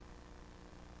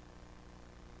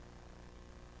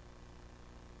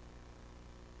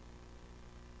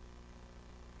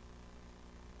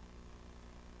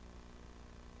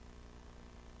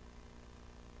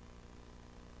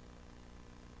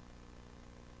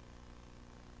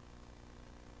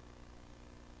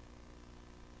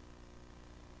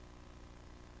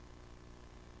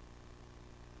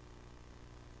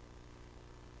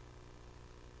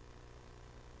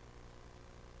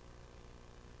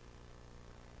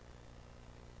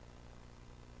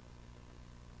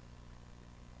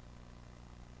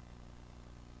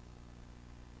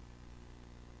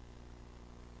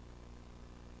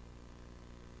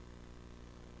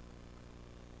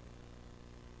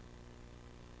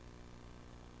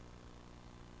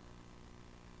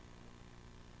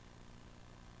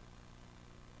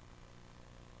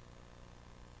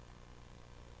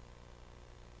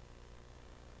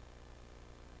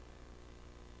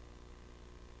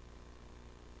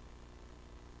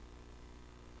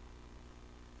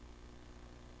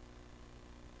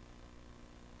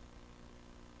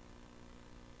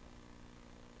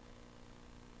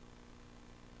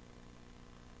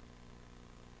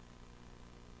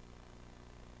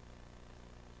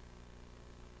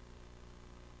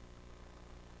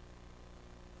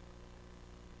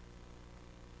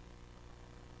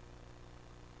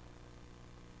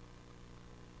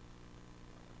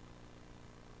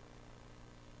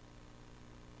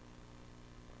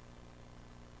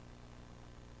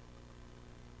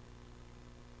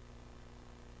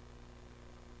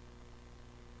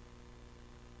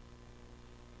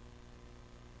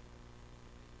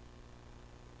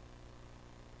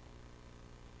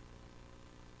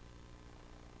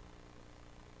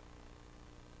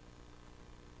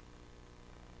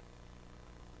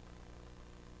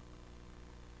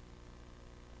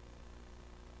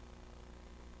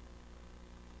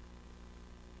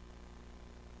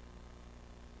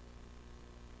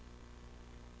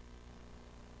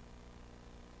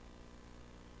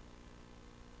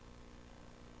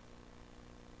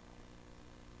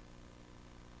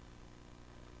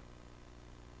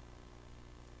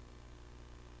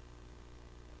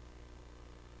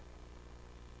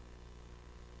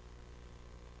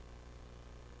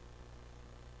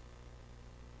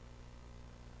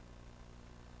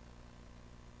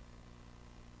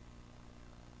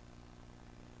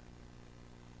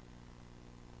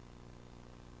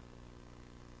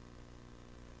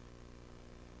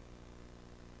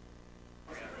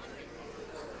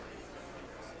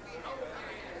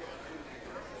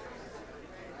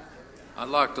I'd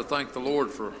like to thank the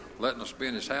Lord for letting us be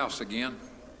in His house again.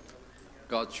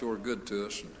 God's sure good to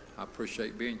us, and I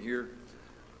appreciate being here.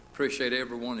 Appreciate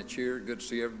everyone that's here. Good to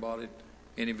see everybody.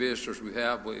 Any visitors we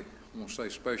have, we want to say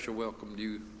special welcome to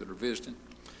you that are visiting.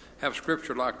 Have a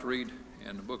scripture I'd like to read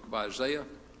in the book of Isaiah.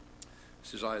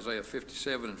 This is Isaiah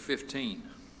 57 and 15.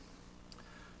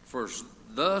 For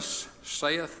thus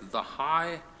saith the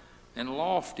high and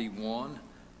lofty one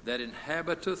that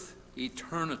inhabiteth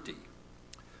eternity,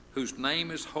 whose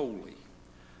name is holy.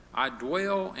 I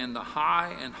dwell in the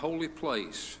high and holy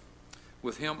place,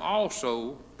 with him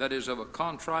also that is of a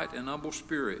contrite and humble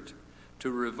spirit,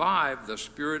 to revive the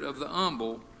spirit of the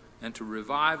humble, and to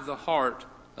revive the heart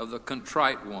of the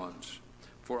contrite ones.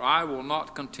 For I will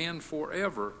not contend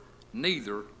forever,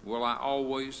 neither will I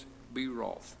always be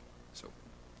wroth. So,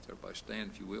 everybody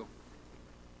stand, if you will,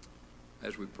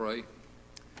 as we pray.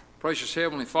 Precious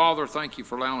Heavenly Father, thank you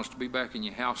for allowing us to be back in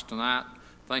your house tonight.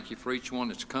 Thank you for each one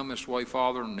that's come this way,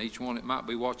 Father, and each one that might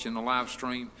be watching the live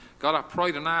stream. God, I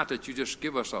pray tonight that you just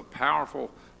give us a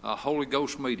powerful Holy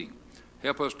Ghost meeting.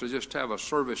 Help us to just have a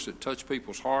service that touch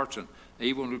people's hearts and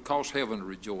even would cause heaven to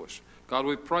rejoice. God,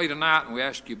 we pray tonight and we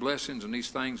ask you blessings in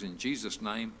these things in Jesus'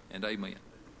 name, and amen.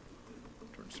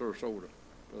 Turn the service over to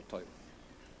the table.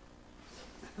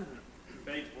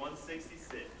 Page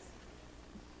 166.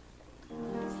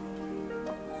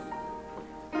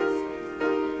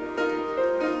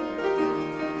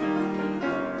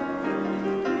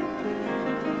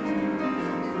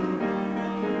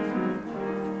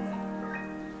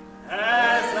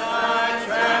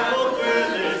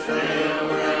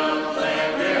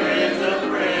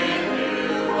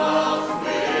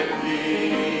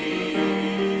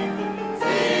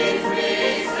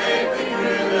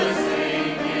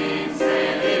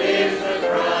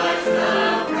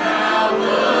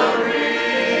 Power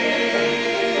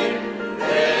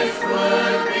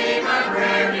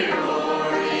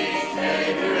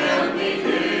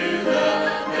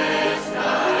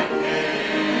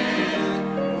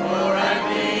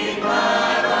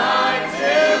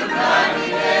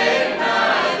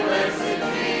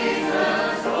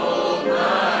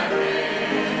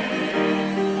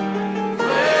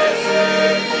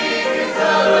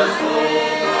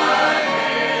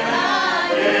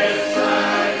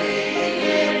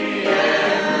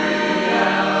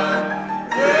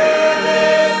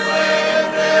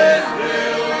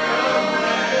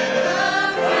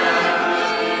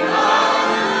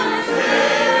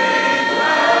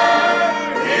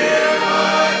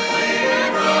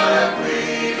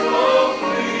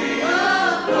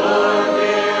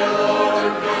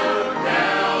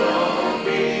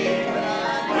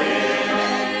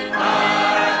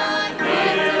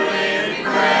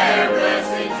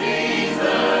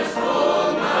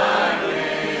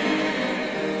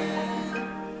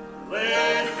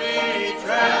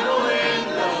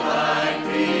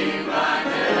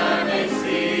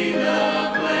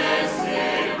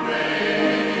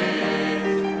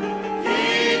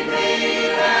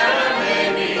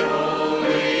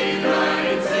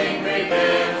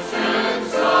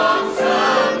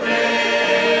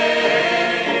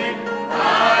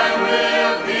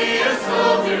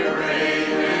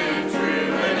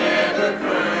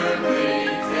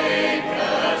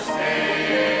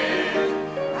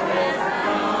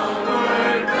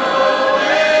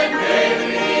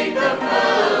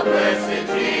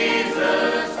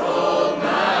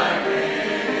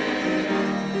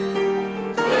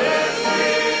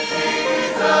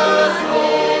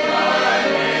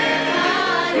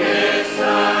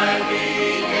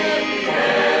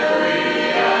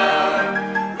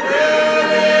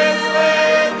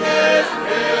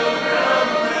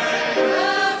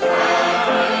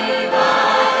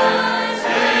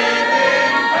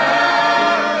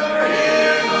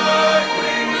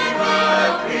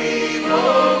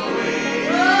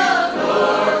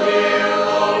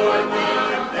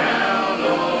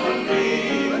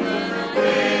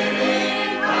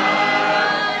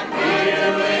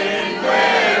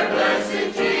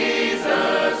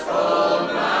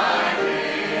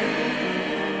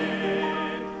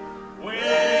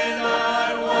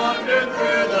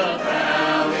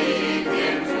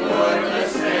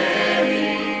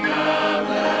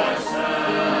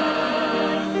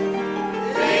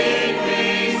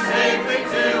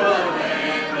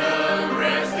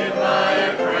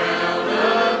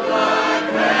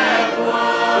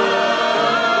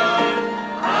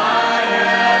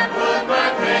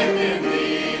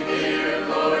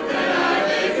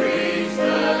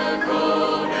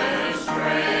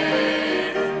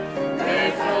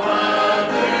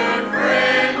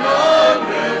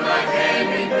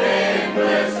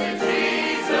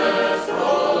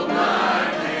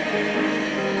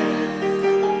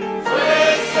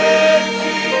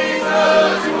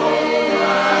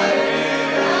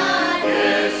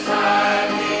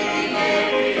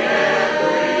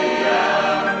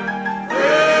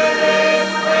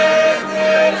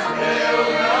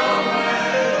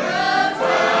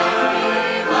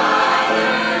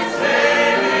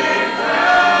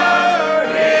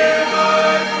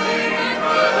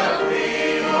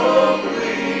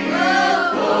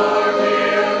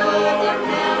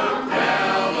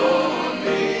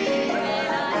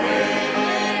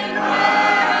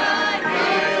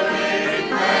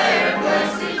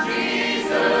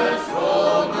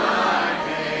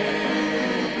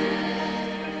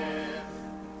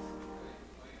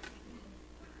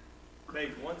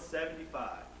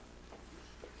 175.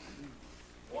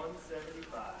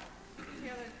 175.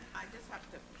 Taylor, I just have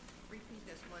to repeat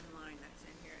this one line that's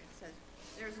in here. It says,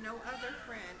 "There's no other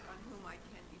friend on whom I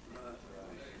can depend."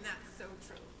 And that's so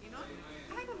true. You know,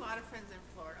 I have a lot of friends in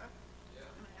Florida,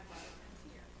 and I have a lot of friends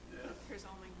here. But there's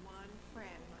only one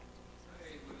friend like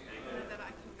Jesus that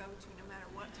I can go to no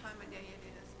matter what time of day it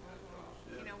is.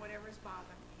 You know, whatever's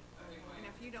bothering me. And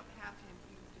if you don't have him,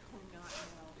 you do not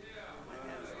know what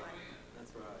that's like.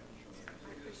 That's right.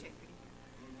 I appreciate being here.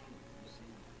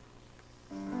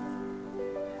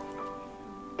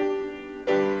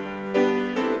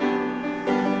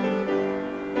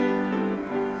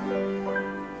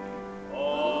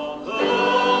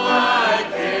 Although I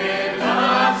came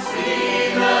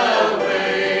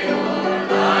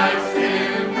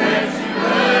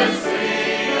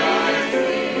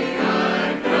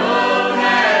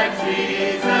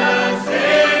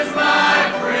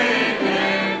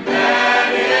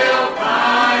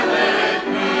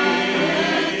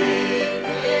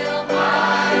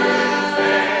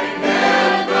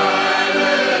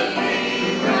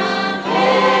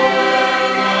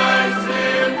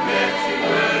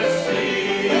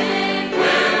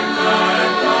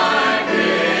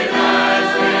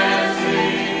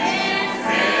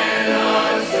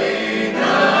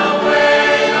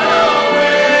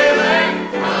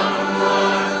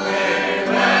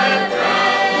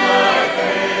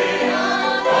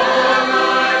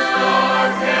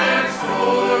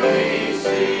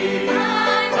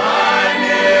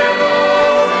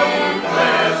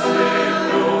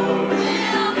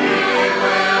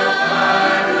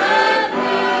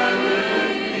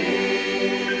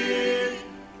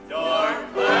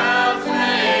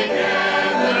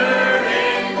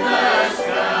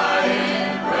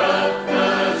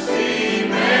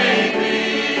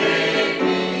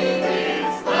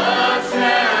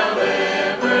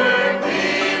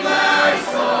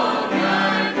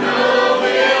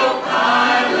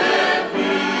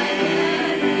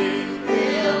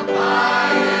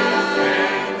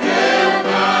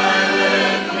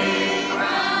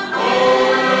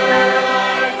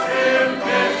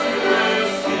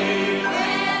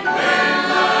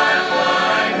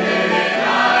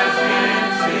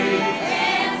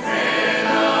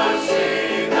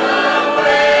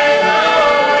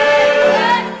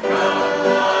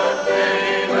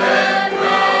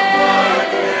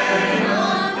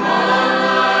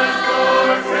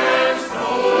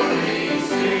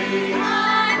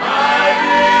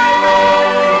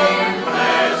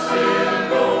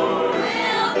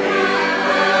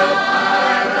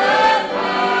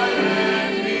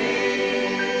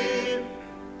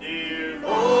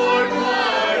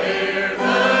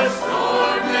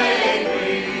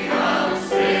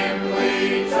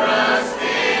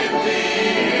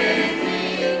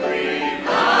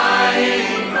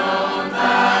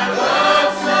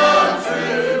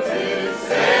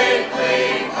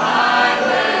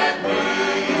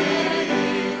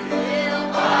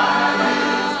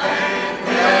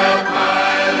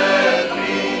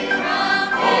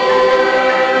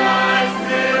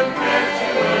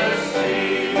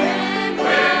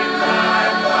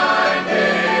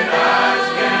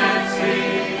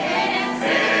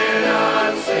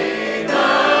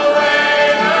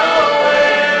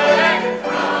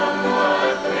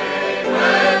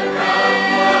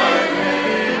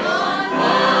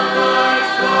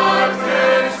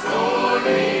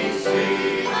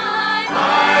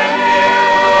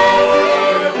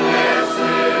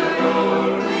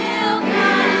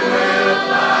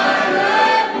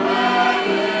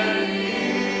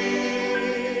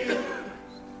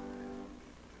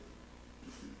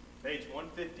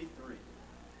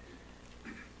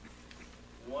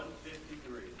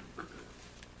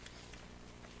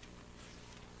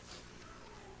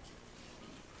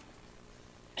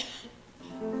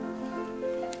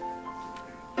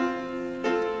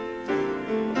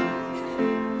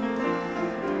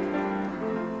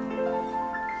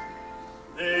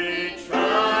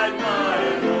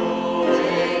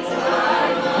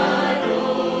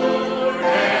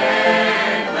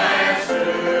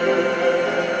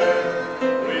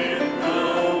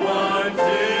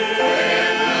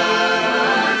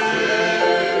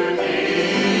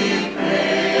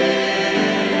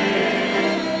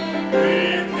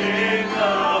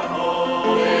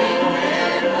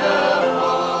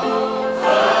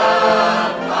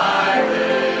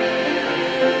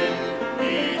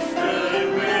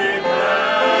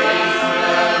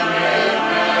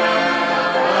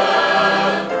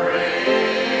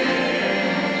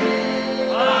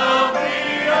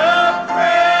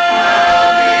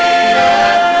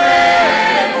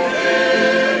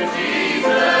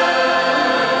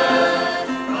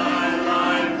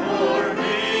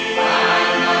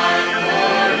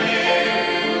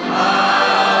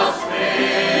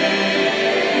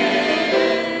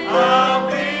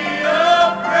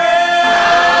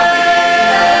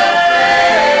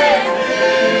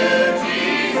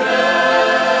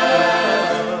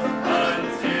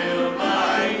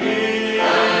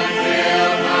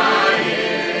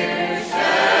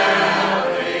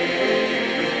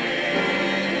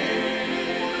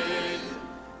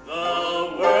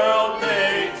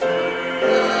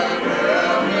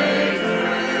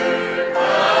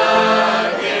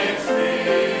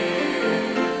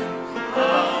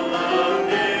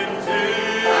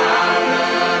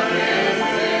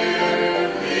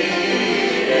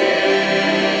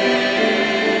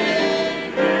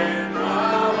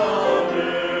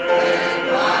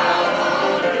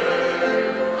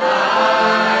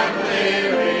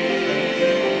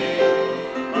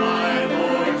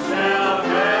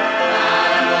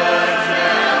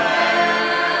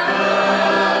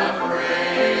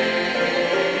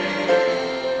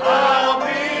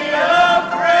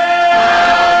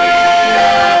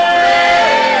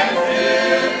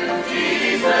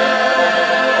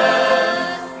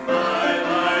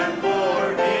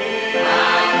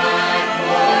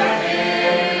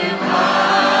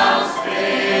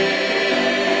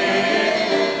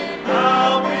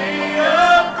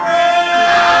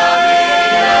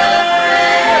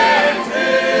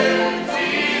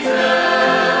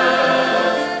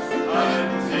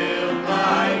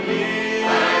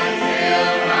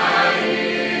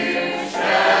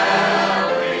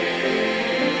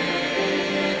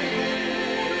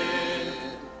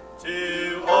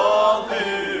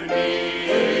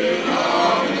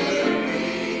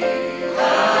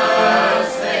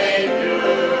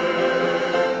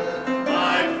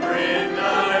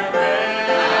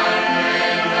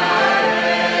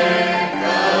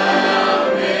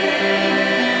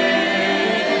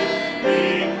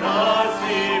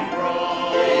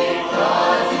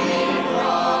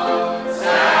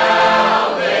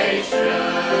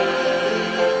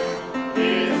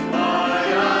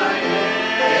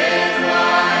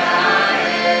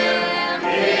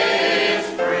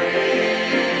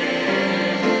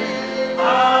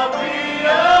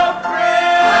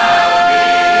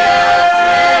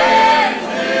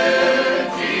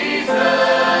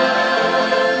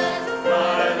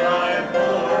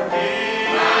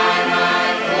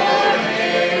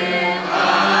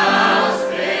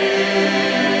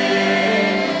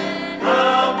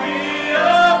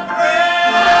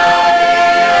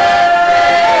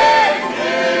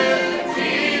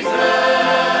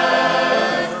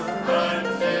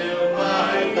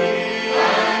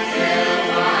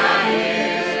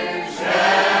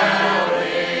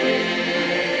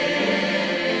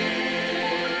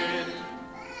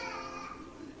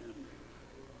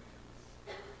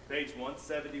Page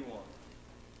 171.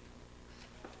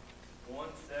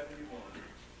 171.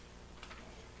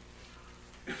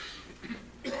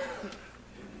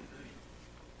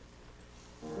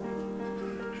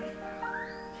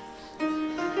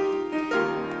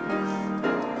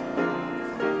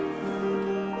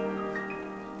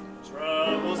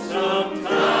 Trouble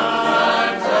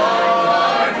sometimes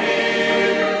are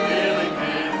here, filling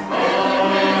men's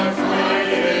hearts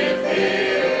with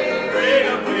fear.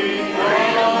 Freedom we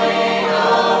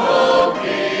all hope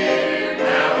here,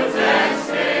 now is at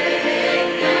stake.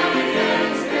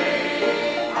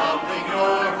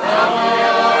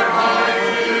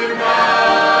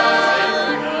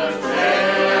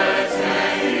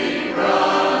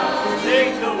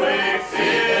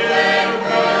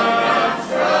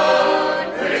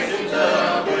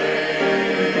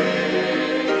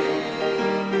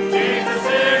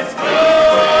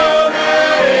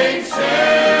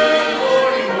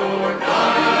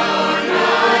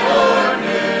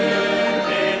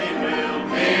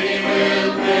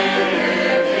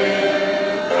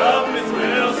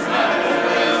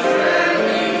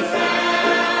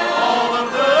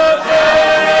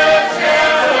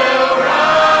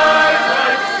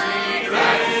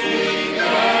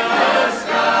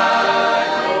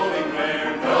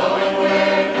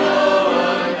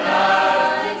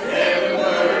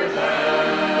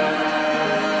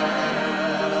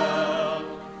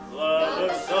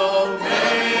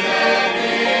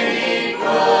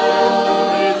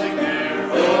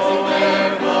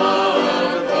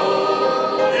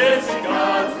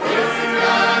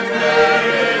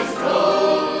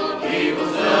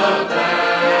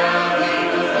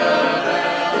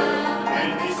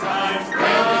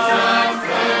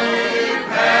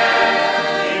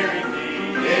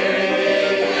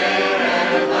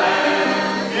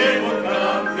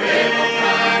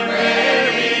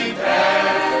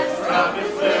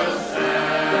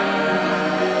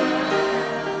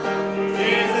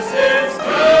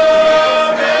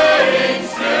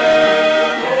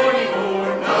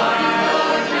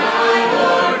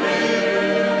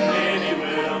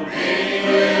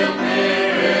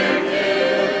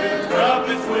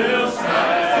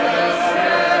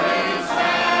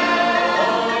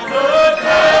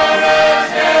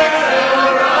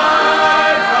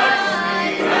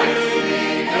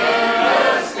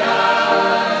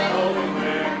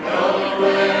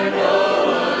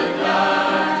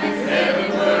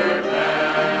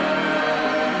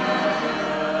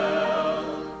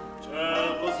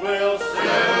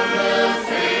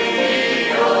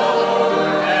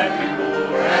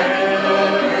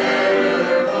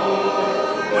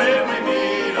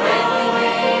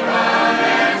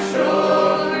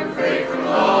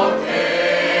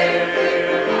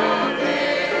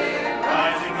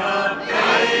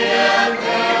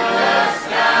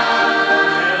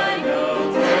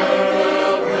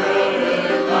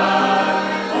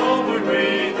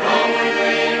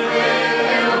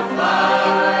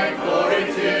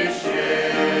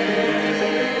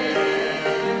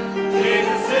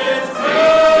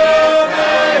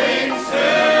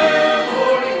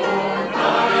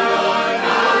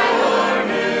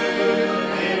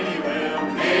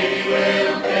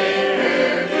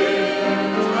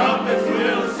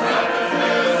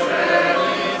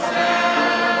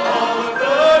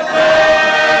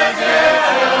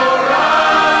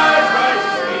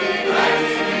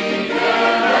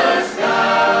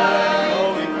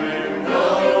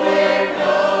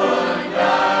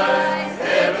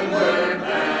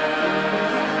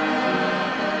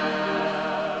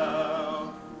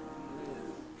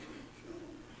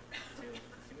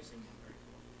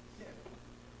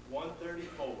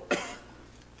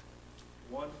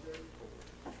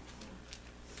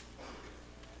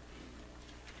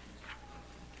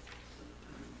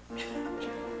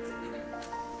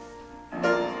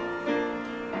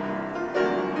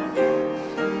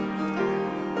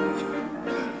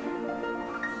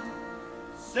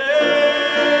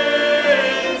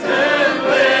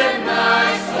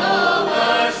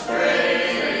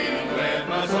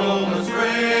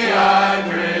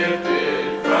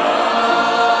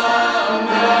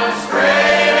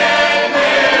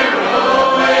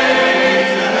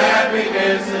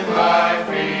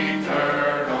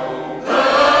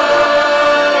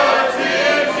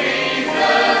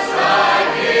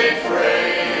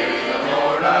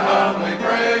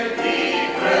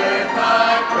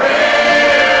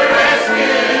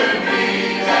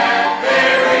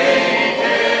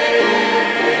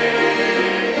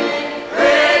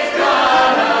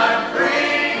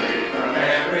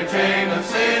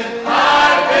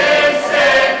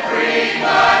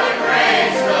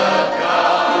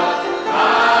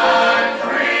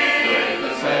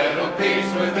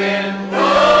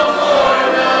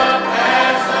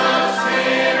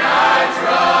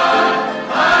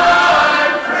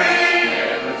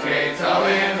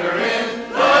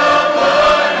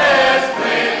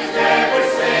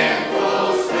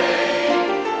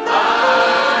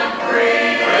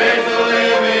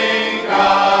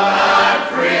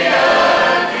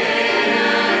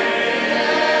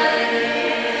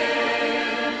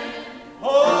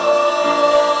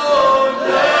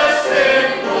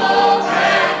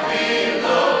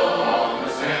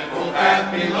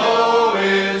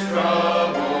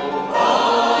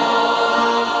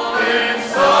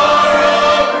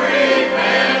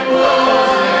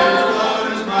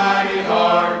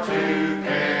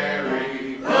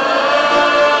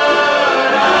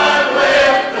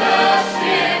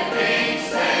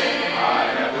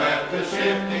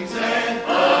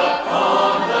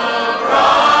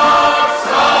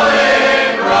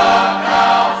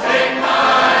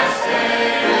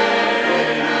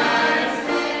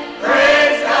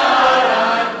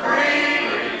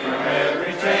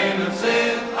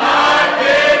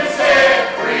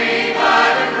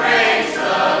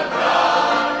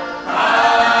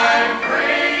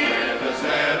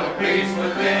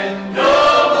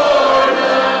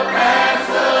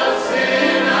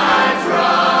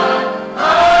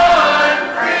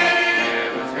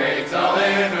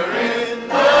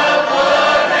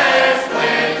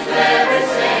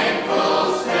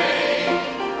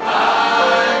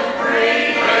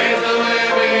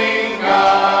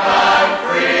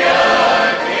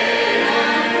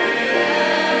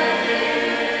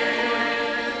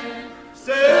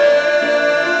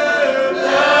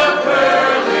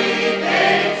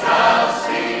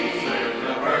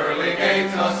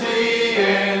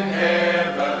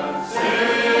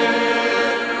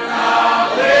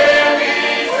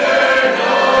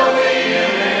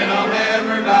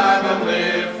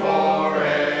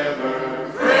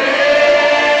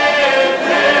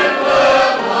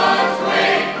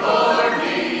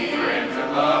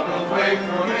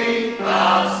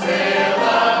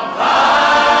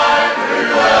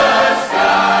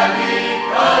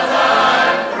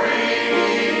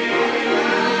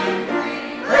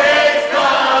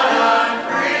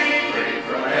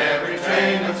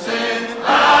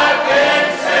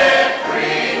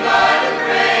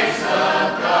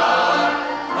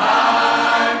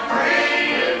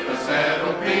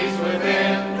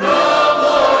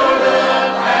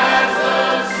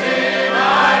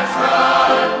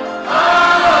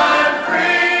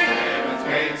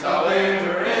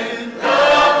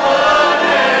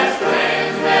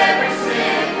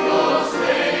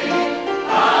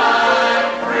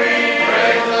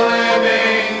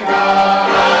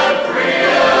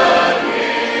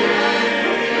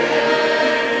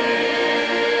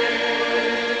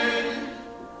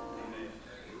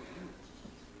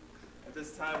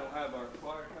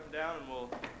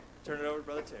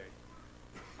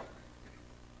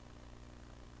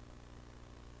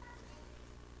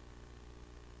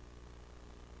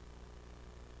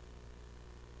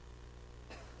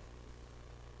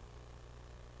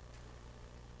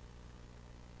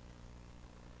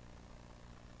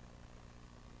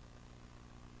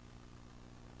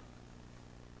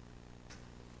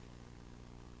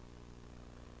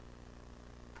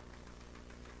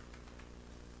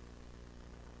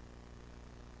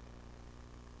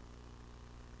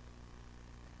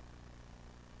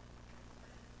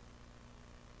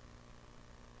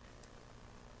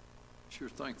 Sure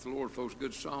thank the Lord for those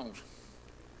good songs.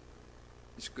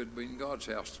 It's good to be in God's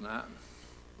house tonight.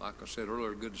 Like I said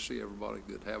earlier, good to see everybody,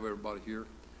 good to have everybody here.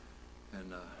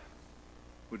 And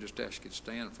we'll just ask you to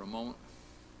stand for a moment.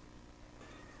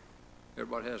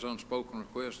 Everybody has unspoken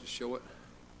requests to show it.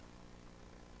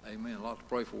 Amen. A lot to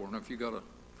pray for. And if you got a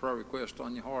prayer request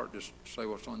on your heart, just say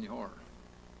what's on your heart.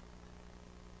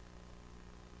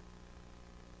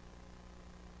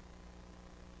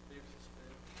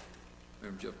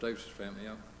 Remember Jeff Davis' family,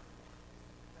 yeah?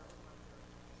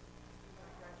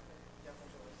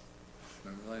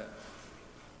 Remember that.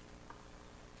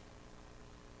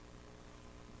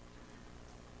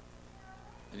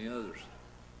 Any others?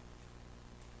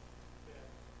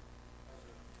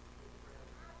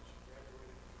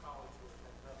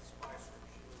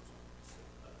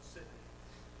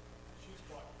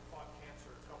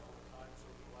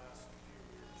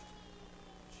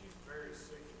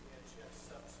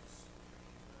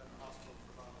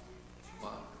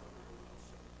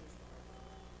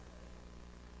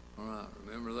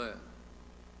 Remember that.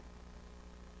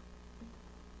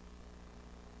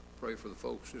 Pray for the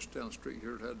folks just down the street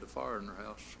here that had the fire in their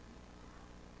house.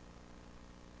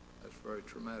 That's very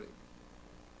traumatic.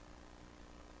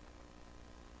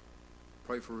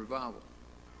 Pray for revival.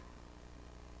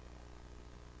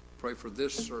 Pray for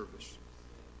this service.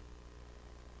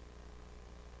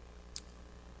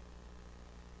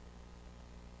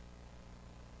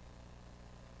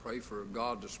 Pray for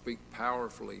God to speak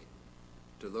powerfully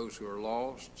to those who are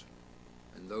lost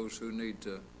and those who need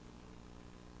to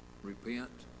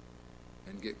repent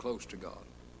and get close to God.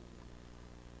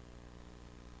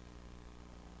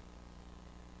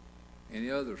 Any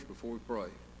others before we pray?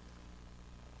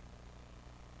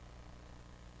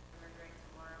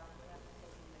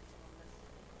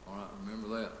 All right,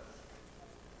 remember that.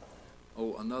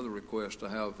 Oh, another request I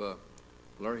have.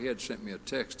 Larry had sent me a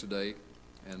text today,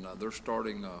 and they're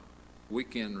starting a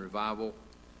weekend revival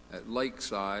at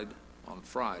Lakeside on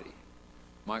Friday.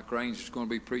 Mike Raines is going to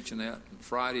be preaching that. And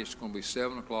Friday it's going to be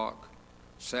 7 o'clock.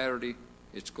 Saturday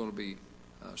it's going to be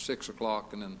 6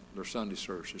 o'clock, and then their Sunday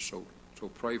services. So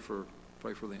pray for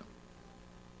them.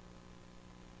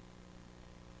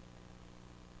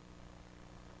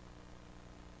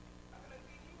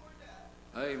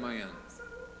 Amen.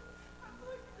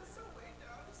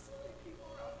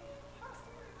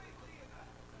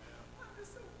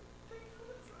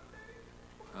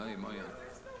 Amen.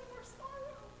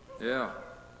 Yeah.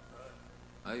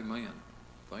 Amen.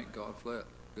 Thank God for that.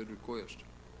 Good request.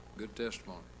 Good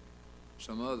testimony.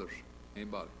 Some others?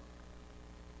 Anybody?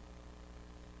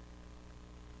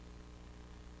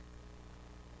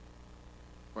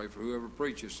 Pray for whoever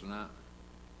preaches tonight.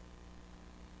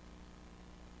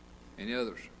 Any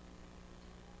others?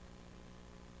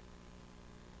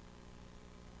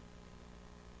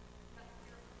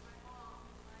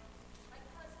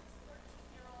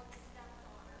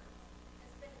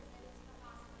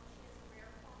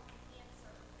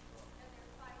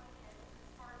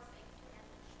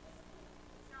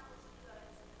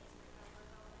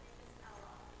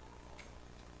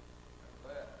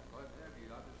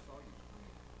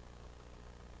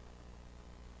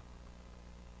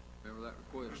 Remember that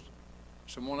request.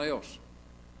 Someone else?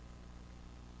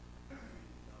 All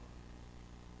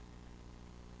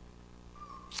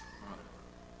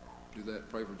right. Do that.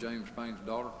 Pray for James Payne's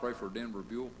daughter. Pray for Denver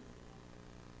Buell.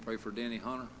 Pray for Denny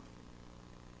Hunter.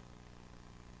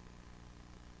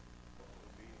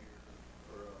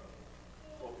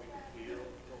 What we feel,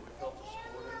 what we felt this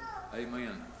morning.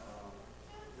 Amen.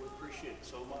 We appreciate it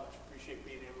so much. Appreciate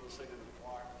being able to sing in the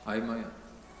choir. Amen.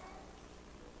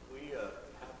 We have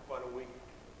quite a week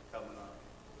coming up.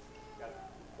 Got an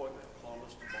appointment in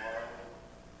Columbus tomorrow.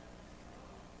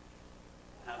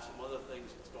 Have some other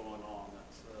things that's going on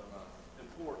that's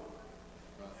important.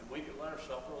 Right. And we can let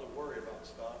ourselves really worry about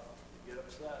stuff, get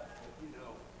upset. But,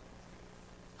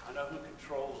 I know who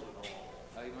controls it all.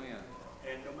 Amen.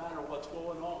 And no matter what's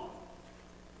going on,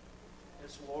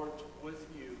 it's the Lord's with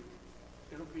you.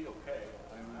 It'll be okay.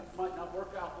 Amen. It might not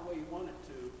work out the way you want it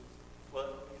to,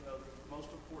 but the most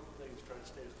important thing is try to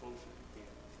stay as close as you can.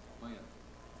 Amen.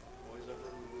 Always ever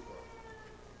move up.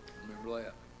 Remember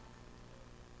that.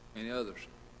 Any others?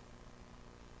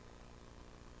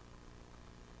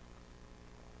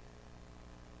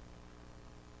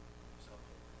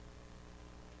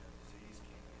 Disease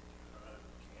can't get to it, right?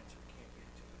 Cancer can't get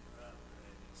to it, right?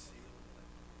 And it's sealed,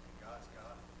 and God's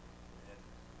got it. And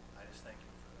I just thank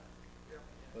Him for that.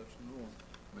 That's the Lord.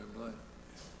 Remember that.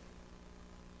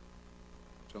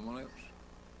 Someone else?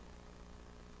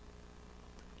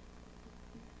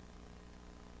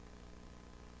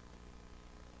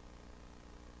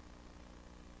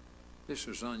 This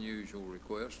is an unusual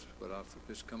request, but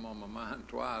it's come on my mind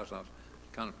twice. I've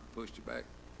kind of pushed it back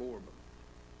before. But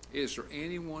is there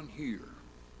anyone here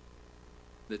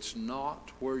that's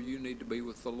not where you need to be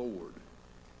with the Lord,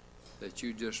 that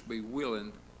you just be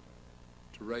willing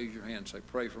to raise your hand and say,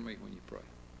 pray for me when you pray?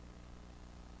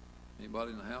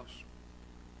 Anybody in the house?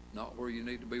 Not where you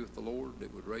need to be with the Lord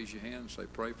that would raise your hand and say,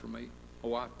 pray for me?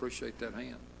 Oh, I appreciate that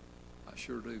hand. I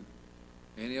sure do.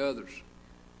 Any others?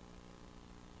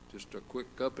 Just a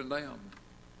quick up and down.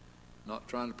 Not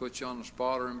trying to put you on the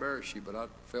spot or embarrass you, but I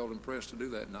felt impressed to do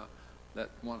that. Now, that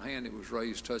one hand that was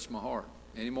raised touched my heart.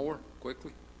 Any more?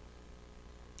 Quickly?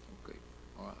 Okay.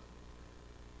 All right.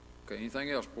 Okay,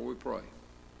 anything else before we pray?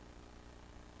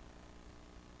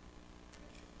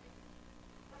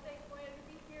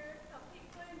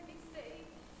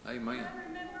 Amen. I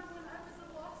remember when I was a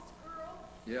lost girl.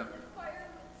 Yeah. The choir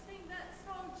would sing that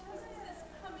song, "Jesus is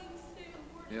coming soon."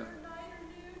 Word Yeah. or night or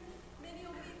noon, many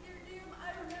will meet their doom.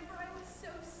 I remember I was so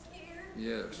scared.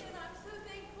 Yes. And I'm so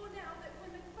thankful now that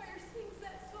when the choir sings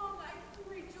that song, I can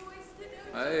rejoice to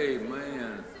know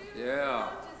Amen. Jesus is soon. Yeah.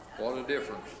 Not just What a us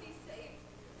difference. will be saved.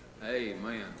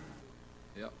 Amen.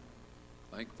 Yep.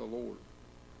 Thank the Lord.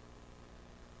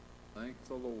 Thank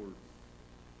the Lord.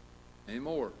 Any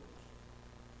more?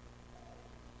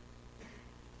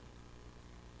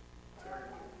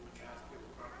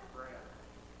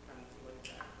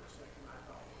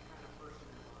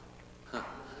 Got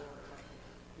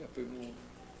a few more.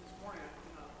 This morning,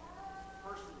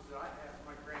 persons that I have,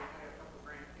 I have a couple of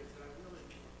grandkids that I really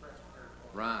impressed with her.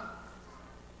 Right. I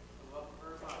love them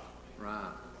very much.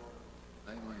 Right.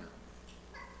 Amen.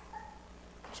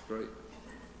 That's great.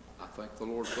 I thank the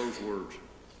Lord for those words.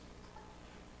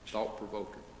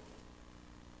 Thought-provoking.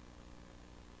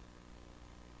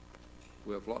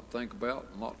 We have a lot to think about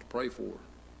and a lot to pray for.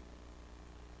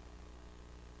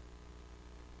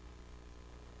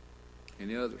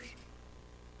 Any others?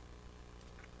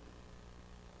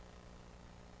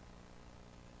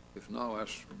 If not,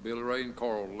 ask Billy Ray and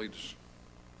Carl to lead us.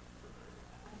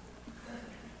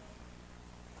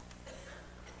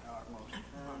 Our most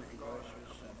kind and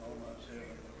gracious and almost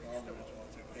heavenly Father, it's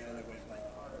once again that we thank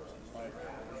you for some life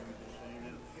for you this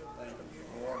evening. Thank you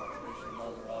for this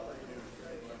another opportunity to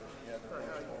let us gather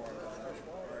once more in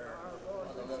prayer.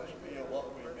 Father, let us feel what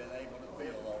we've been able to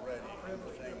feel already in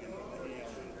the singing of the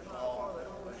hymns and the song,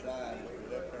 the sign that we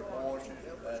lift our voices,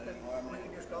 that in harmony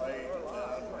and praise and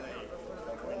that unto thee.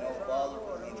 For we know, Father,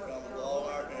 from whence cometh all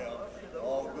our help,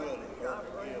 all good and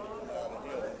perfect gifts from out of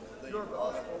heaven. Thee,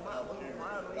 Father, without you,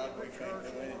 God, we can't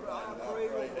do anything. And I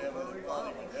pray, Heavenly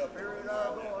Father, you help us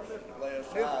now to lay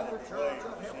aside the ways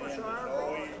of sin that so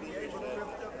easily beset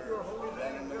us here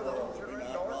and in the world. We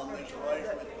not run this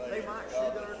race with faith,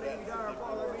 God, but set us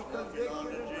before us, looking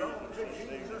unto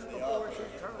Jesus, the author and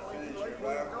finisher of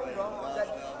our faith and our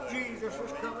salvation. Jesus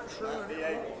is coming soon. Not be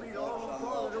able to go some lost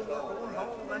Father, soul we're going into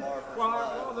home. the And marvelous why,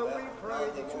 light Father, of we that pray of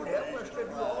the that you'd Lord help us Jesus to do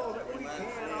Christ, all that that we we might can.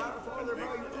 see it Father, may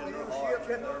convicted in your their hearts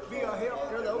leadership and their be a souls, help to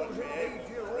Father, those wouldn't be that able need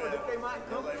to you, Lord, rest that they might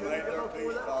come till they to make you their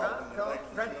before peace that talk time and comes.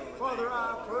 election And sure Father, I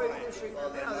pray this Father,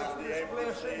 evening now not that be you just able to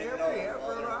bless see in and every know,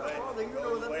 effort. Father, you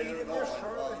know the need of this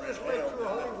service. Just let your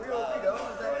holy will be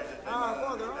done. That our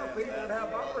Father, our people would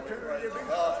have opportunity to be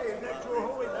saved. That your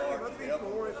holy name would be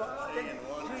glorified. In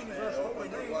Jesus' holy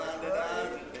name. blinded eyes,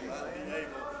 that they might be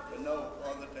able to know,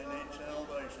 Father, that they need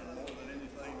salvation more than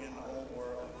anything in the whole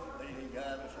world. Lead and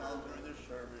guide us on through this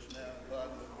service now. God,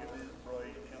 we'll give you the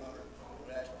praise and the honor.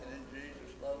 We ask it in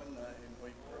Jesus' loving name.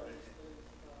 We pray.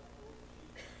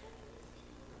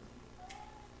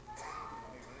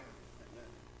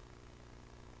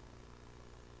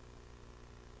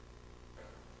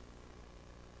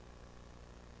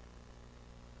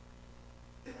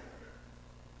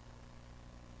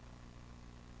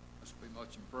 Let's be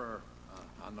much in prayer.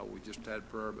 I know we just had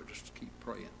prayer, but just keep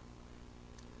praying.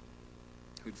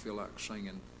 Who'd feel like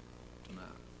singing tonight?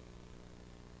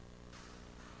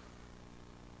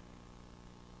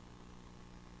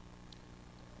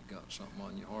 You got something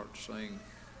on your heart to sing?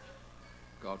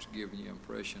 God's giving you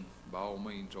impression. By all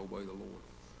means, obey the Lord.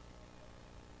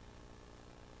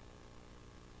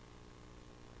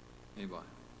 Anybody?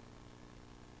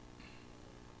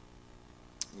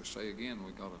 We'll say again,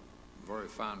 we got a very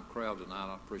fine crowd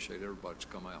tonight. I appreciate everybody that's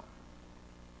come out.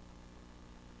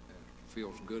 It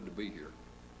feels good to be here.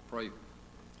 Pray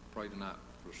tonight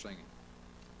for singing.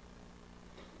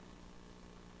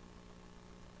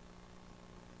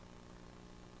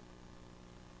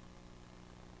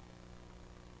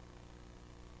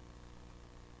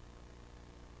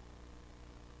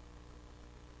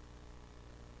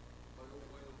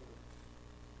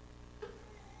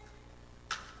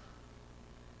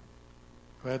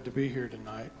 Glad to be here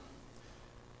tonight.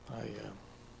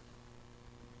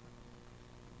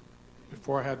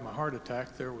 Before I had my heart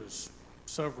attack, there was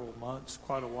several months,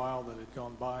 quite a while that had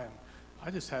gone by, and I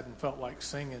just hadn't felt like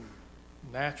singing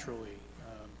naturally.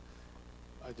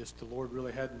 The Lord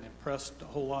really hadn't impressed a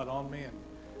whole lot on me, and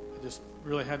I just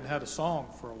really hadn't had a song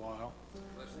for a while.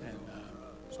 And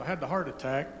so I had the heart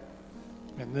attack,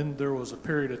 and then there was a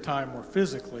period of time where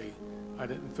physically I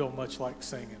didn't feel much like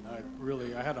singing.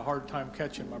 I had a hard time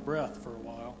catching my breath for a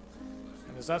while.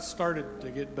 And as that started to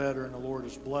get better and the Lord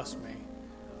has blessed me,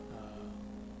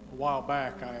 a while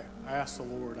back I asked the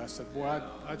Lord, I said, boy,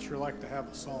 I'd sure like to have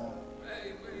a song.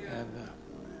 And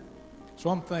so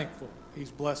I'm thankful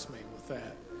He's blessed me with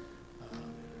that.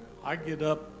 I get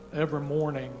up every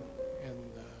morning, and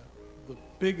the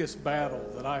biggest battle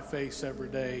that I face every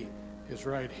day is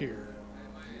right here.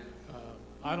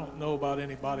 I don't know about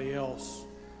anybody else,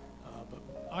 but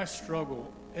I struggle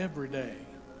every day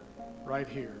right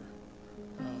here.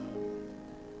 And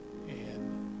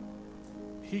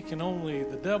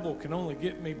the devil can only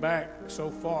get me back so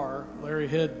far. Larry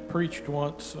Head preached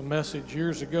once a message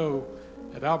years ago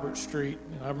at Albert Street,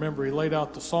 and I remember he laid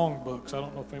out the songbooks. I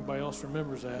don't know if anybody else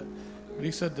remembers that. But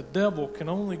he said the devil can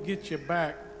only get you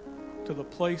back to to the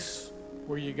place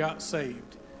where you got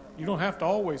saved. You don't have to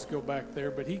always go back there,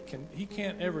 but he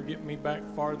can't ever get me back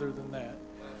farther than that.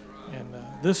 And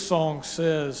this song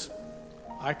says,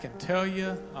 I can tell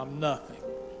you I'm nothing.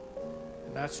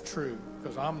 And that's true,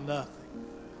 because I'm nothing.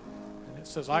 And it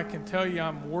says, I can tell you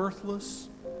I'm worthless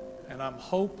and I'm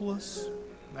hopeless.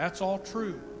 And that's all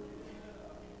true,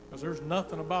 because there's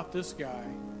nothing about this guy.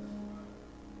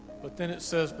 But then it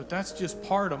says, but that's just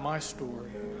part of my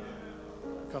story,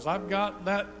 because I've got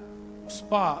that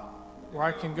spot where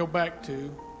I can go back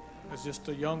to as just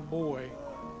a young boy,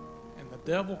 and the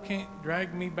devil can't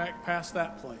drag me back past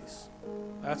that place.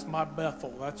 That's my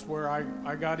Bethel. That's where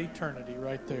I got eternity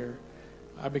right there.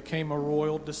 I became a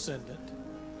royal descendant.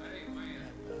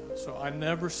 And, so I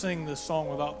never sing this song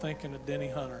without thinking of Denny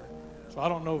Hunter. So I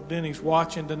don't know if Denny's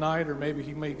watching tonight, or maybe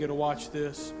he may get to watch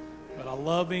this, but I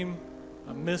love him.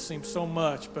 I miss him so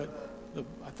much. But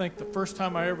I think the first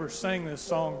time I ever sang this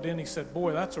song, Denny said,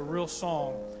 boy, that's a real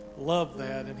song. Love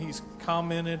that. And he's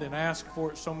commented and asked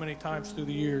for it so many times through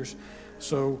the years.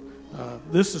 So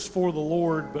this is for the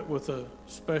Lord, but with a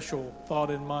special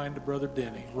thought in mind to Brother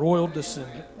Denny, royal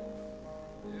descendant.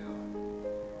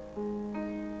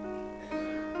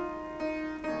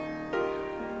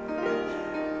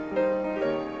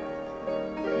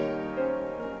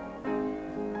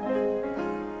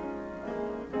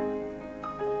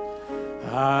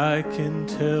 I can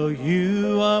tell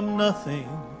you I'm nothing,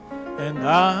 and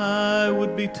I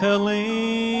would be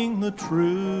telling the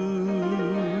truth.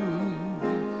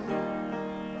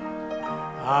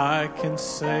 I can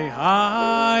say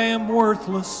I am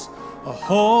worthless, a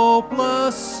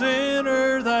hopeless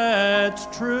sinner, that's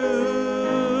true.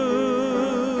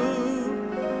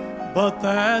 But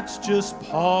that's just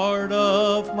part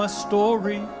of my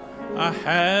story. I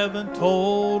haven't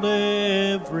told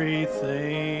everything.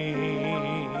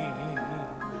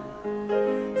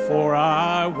 For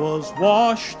I was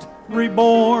washed,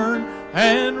 reborn,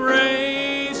 and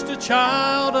raised a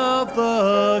child of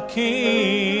the King.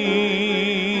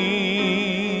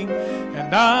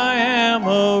 And I am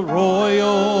a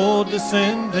royal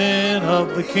descendant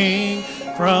of the King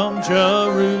from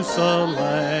Jerusalem.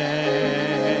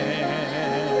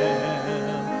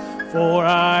 For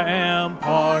I am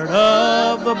part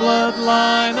of the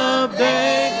bloodline of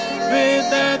David,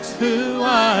 that's who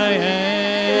I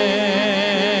am.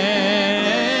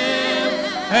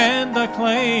 And I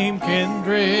claim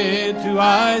kindred to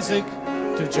Isaac,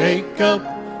 to Jacob,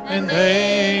 and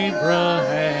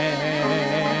Abraham.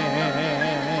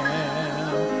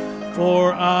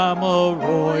 For I'm a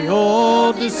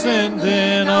royal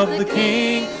descendant of the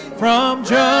King from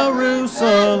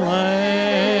Jerusalem.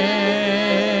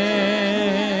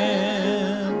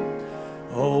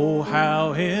 Oh,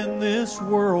 how in this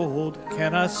world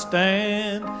can I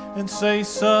stand and say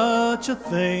such a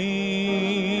thing?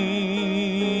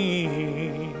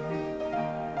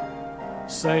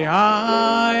 Say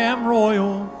I am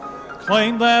royal,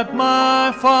 claim that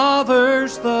my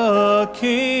father's the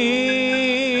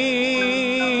king.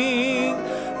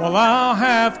 Well, I'll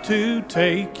have to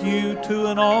take you to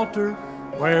an altar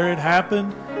where it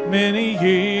happened many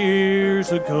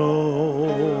years ago.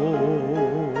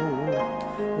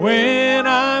 When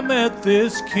I met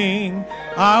this king,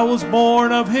 I was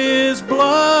born of his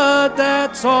blood,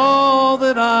 that's all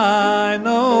that I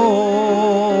know.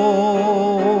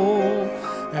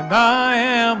 And I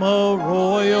am a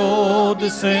royal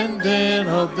descendant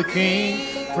of the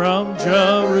King from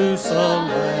Jerusalem.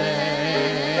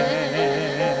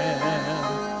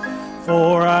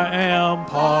 For I am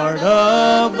part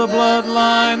of the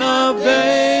bloodline of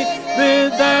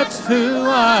David, that's who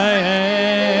I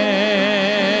am.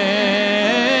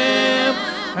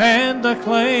 And I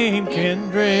claim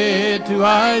kindred to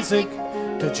Isaac,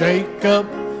 to Jacob,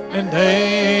 and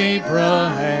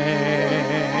Abraham.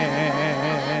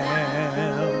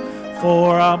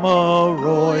 For I'm a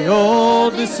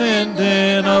royal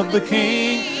descendant of the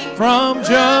King from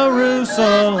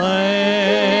Jerusalem.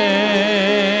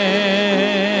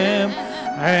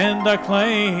 And I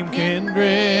claim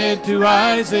kindred to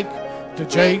Isaac, to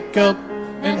Jacob,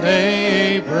 and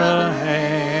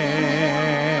Abraham.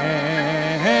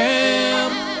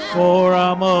 For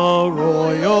I'm a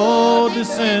royal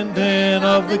descendant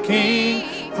of the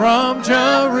King from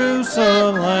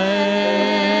Jerusalem.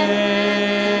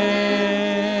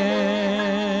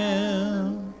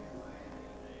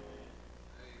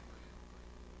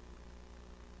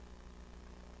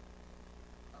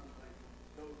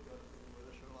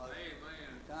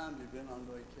 Time you've been on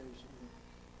vacation.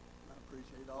 I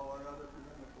appreciate all our other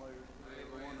piano players,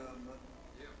 every one of them, but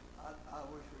I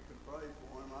wish we could pray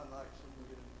for him. I'd like to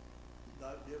see him get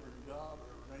a different job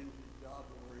or arrange his job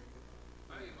where he could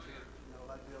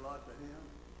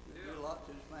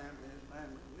lost his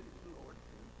family with the Lord.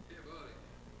 Yeah, buddy.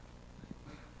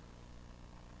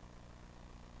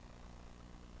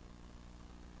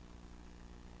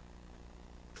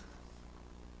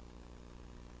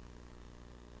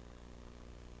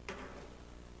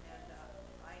 And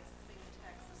I seen a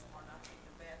text this morning, I think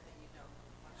of Beth, and you know,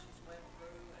 what she's went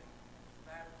through and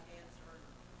battled cancer and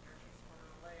surgeries for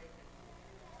her leg. And,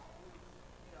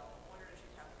 you know, wondered if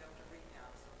she'd have to go to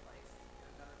rehab someplace,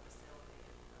 another facility.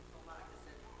 And Monica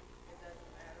said, it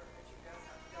doesn't matter if she does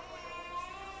have to go. I don't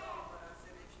understand so, but I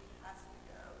said, if she has to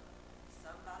go,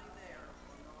 somebody there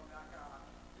will know about God.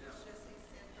 It's just he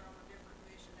sent her on a different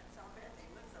mission. And so Bethy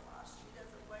lives a lot. She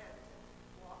doesn't let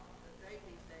the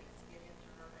daily things get into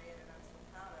her head, and I'm so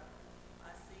proud of her.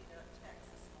 I seen a text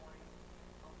this morning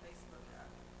on Facebook. I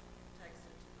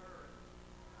texted to her.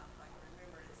 I can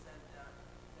remember it said,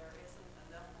 there isn't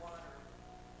enough water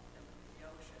in the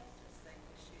ocean to sink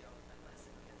the ship unless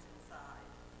it gets inside.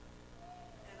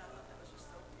 And I thought that was just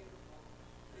so beautiful,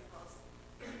 because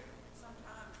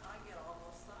sometimes I get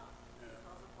almost sunk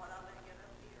because of what I may get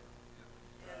up here.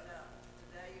 And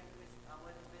today I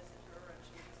went to visit her, and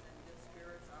she was in good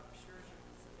spirits. I'm sure she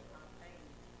was in pain,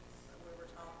 but we were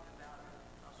talking about her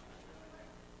because she was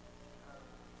really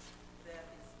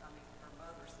her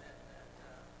mother said that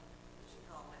she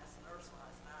called me as a nurse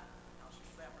last night because she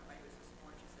slept her babies this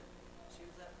morning. She said she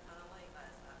was up kind of late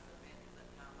last night. I said, Benny was up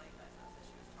kind of late last night. I said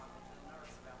she was talking to the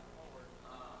nurse about the Lord.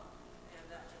 And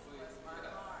that just blessed my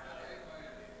heart.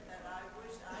 That I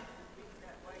wish I could be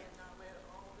that way and not let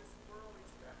all this worldly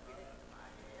stuff get into my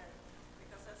head,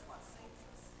 because that's what sinks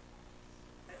us.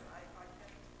 And I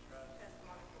kept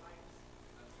testimony claims.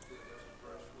 That's good. That's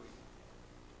very sweet.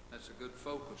 That's a good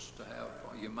focus to have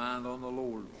your mind on the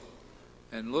Lord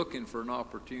and looking for an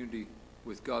opportunity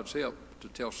with God's help to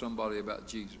tell somebody about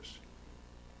Jesus.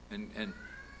 And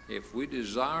if we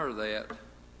desire that,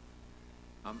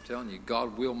 I'm telling you,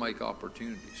 God will make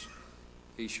opportunities.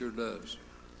 He sure does.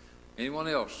 Anyone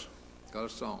else got a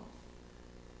song?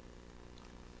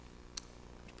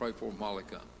 Let's pray for Molly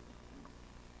come.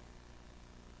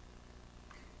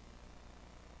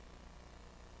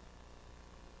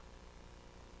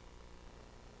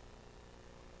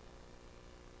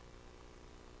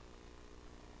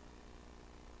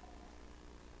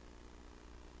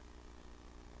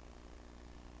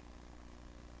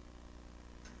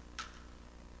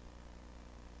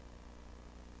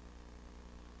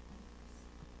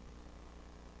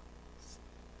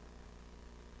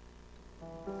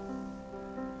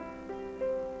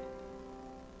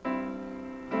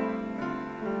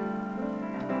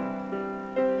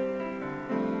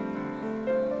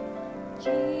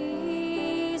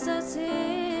 Jesus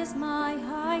is my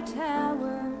high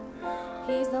tower.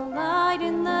 He's the light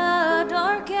in the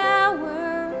dark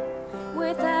hour.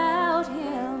 Without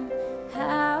him,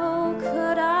 how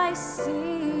could I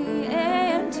see?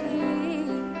 And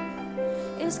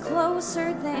he is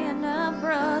closer than a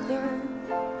brother.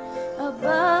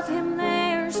 Above him,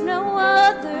 there's no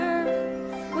other.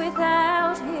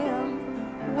 Without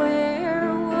him,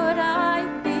 where would I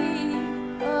be?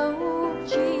 Oh,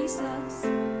 Jesus,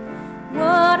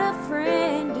 what a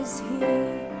friend is he.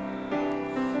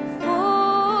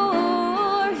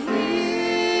 For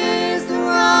he is the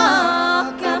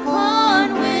rock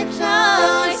upon which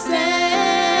I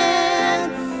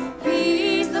stand.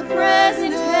 He's the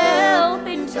present help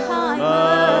in time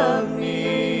of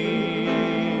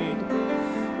need.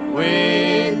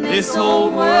 When this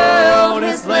whole world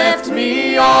has left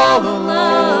me all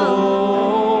alone,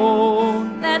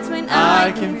 that's when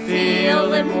I can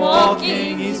feel him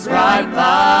walking, he's right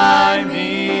by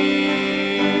me.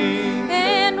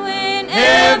 And when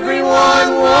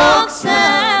everyone walks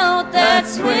out,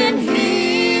 that's when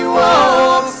he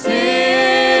walks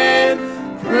in,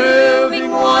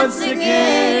 proving once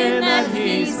again that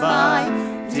he's my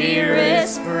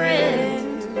dearest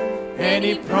friend. And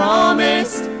he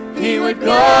promised he would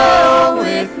go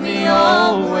with me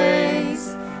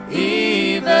always,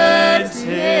 even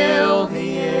till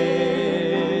the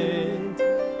end.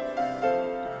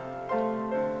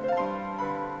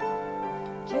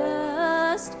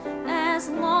 Just as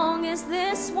long as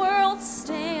this world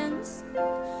stands,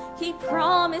 he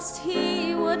promised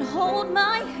he would hold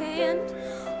my hand,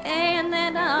 and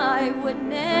that I would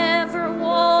never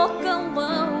walk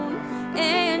alone.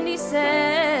 And he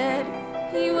said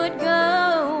he would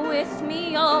go with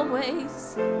me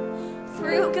always,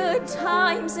 through good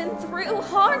times and through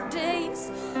hard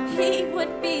days. He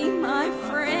would be my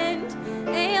friend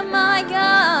and my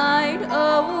guide.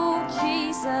 Oh,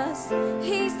 Jesus,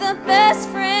 he's the best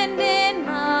friend in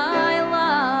my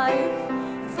life.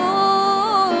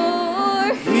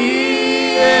 For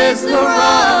he is is the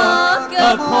rock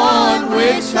upon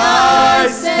which I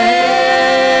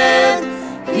stand.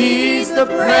 He's the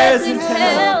present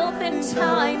help in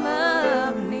time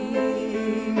of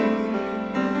need.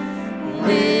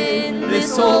 When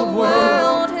this old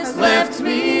world has left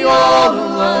me all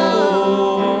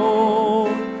alone,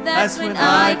 that's when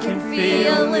I can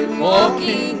feel Him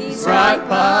walking, He's right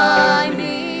by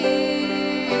me.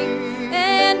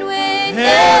 And when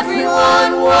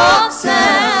everyone walks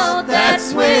out,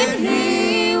 that's when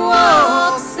He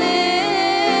walks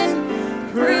in,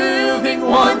 proving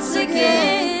once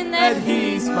again that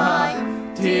He's my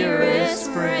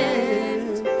dearest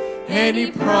friend. And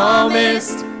He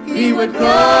promised He would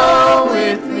go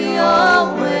with me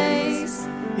always,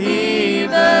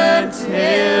 even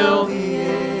till the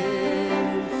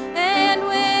end. And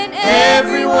when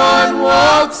everyone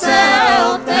walks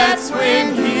out, that's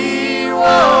when He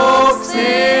walks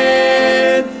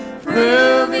in,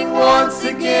 proving once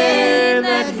again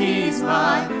that He's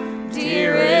my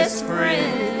dearest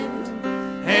friend.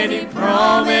 And He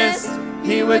promised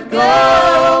He would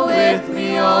go with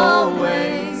me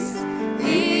always,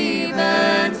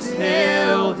 even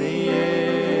till the end.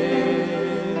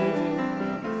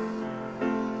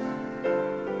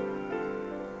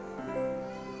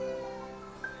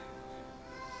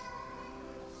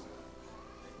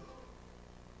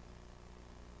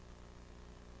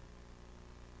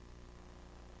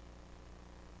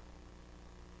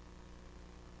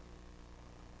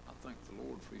 I thank the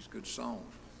Lord for His good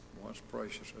songs. Boy, that's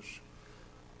precious. That's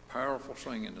powerful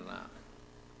singing tonight.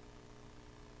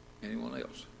 Anyone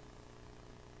else?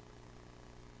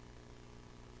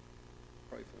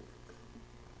 Pray for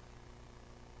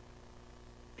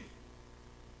it.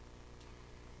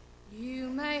 You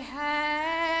may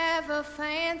have a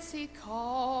fancy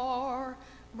car,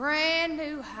 brand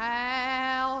new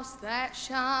house that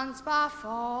shines by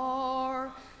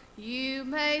far. You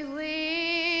may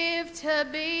live to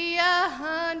be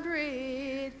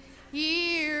 100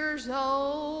 years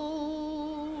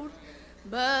old,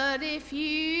 but if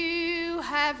you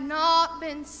have not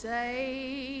been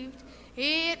saved,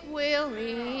 it will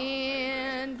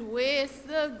end with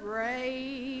the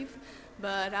grave.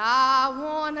 But I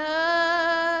want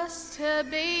us to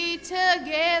be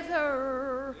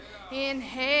together in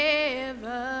heaven.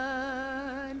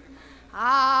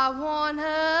 I want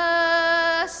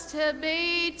us to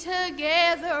be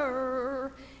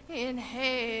together in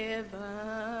heaven.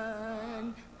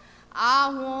 I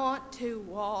want to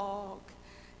walk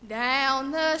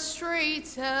down the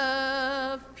streets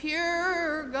of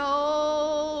pure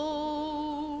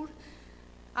gold.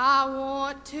 I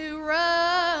want to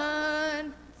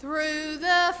run through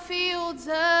the fields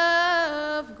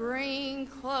of green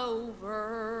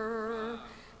clover,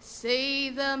 see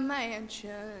the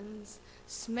mansions,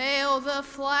 smell the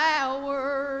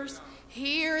flowers,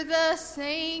 hear the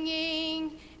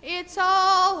singing, it's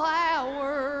all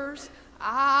ours.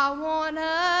 I want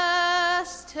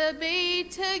us to be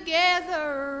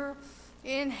together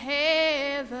in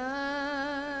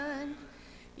heaven.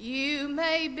 You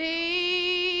may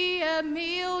be a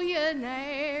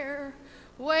millionaire,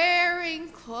 wearing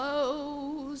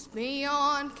clothes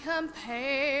beyond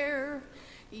compare.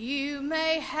 You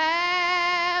may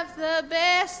have the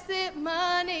best that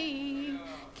money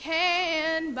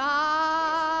can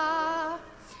buy,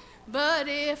 but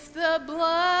if the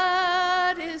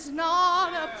blood is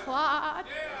not applied,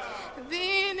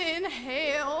 then in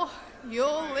hell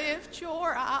you'll lift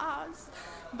your eyes.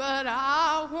 But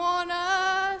I want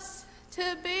us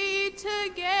to be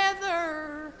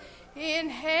together in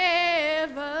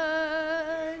heaven.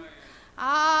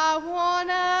 I want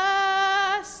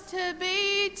us to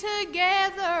be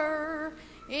together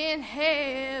in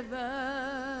heaven.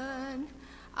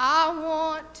 I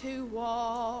want to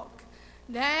walk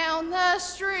down the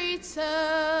streets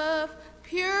of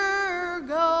pure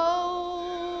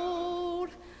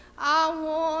gold. I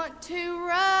want to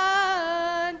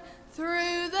run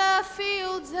through the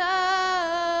fields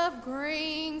of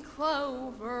green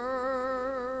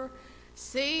clover,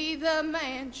 see the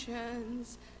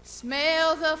mansions,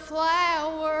 smell the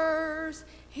flowers,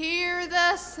 hear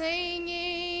the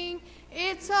singing,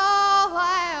 it's all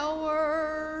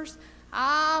ours.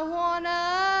 I want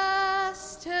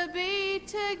us to be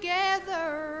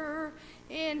together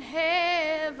in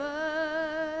heaven.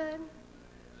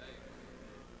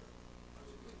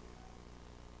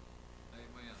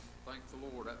 Amen. Thank the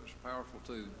Lord. That was powerful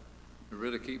too. To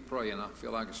really keep praying. I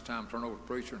feel like it's time to turn over to the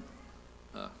preacher.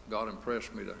 God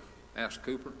impressed me to ask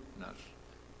Cooper, and that's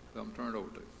who I'm turning over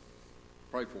to.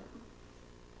 Pray for him.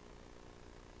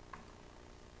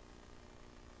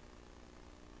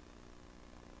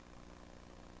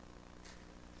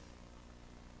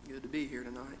 good to be here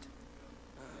tonight.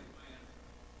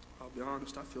 I'll be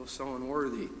honest, I feel so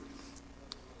unworthy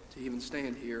to even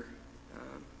stand here.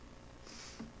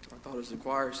 I thought as the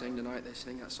choir sang tonight, they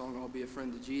sang that song, I'll Be a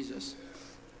Friend to Jesus.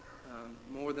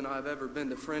 More than I've ever been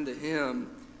a friend to him,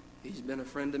 he's been a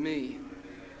friend to me.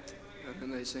 And then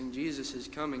they sing, Jesus is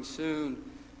coming soon.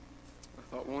 I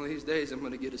thought one of these days I'm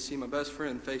going to get to see my best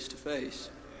friend face to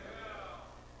face.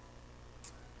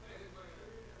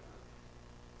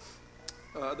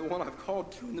 The one I've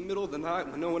called to in the middle of the night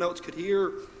when no one else could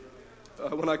hear,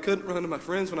 when I couldn't run to my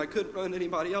friends, when I couldn't run to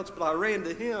anybody else, but I ran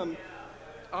to him.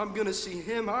 I'm going to see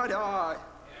him eye to eye.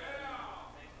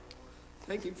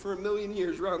 Thank him for 1,000,000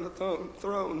 years around the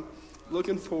throne.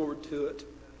 Looking forward to it.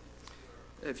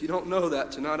 If you don't know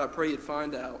that tonight, I pray you'd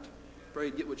find out. Pray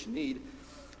you'd get what you need.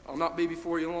 I'll not be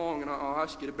before you long, and I'll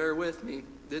ask you to bear with me.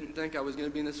 Didn't think I was going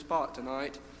to be in this spot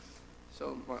tonight.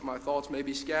 So my thoughts may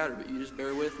be scattered, but you just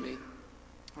bear with me.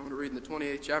 I'm going to read in the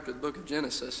 28th chapter of the book of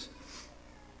Genesis,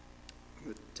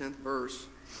 the 10th verse.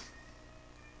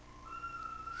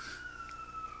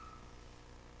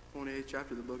 28th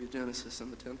chapter of the book of Genesis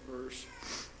and the 10th verse.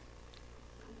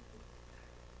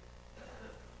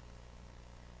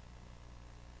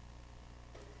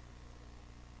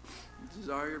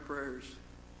 Desire your prayers.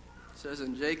 It says,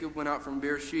 and Jacob went out from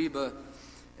Beersheba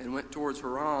and went towards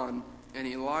Haran, and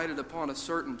he lighted upon a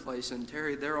certain place and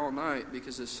tarried there all night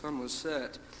because the sun was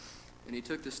set. And he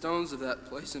took the stones of that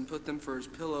place and put them for his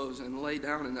pillows and lay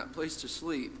down in that place to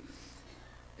sleep.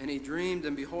 And he dreamed,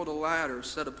 and behold, a ladder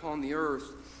set upon the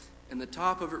earth, and the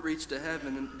top of it reached to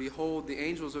heaven, and behold, the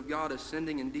angels of God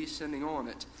ascending and descending on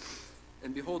it.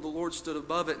 And behold, the Lord stood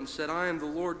above it and said, I am the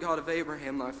Lord God of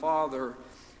Abraham thy father,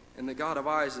 and the God of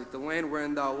Isaac. The land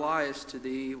wherein thou liest, to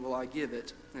thee will I give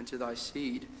it, and to thy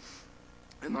seed.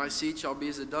 And thy seed shall be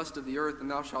as the dust of the earth,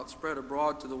 and thou shalt spread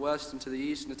abroad to the west and to the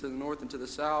east and to the north and to the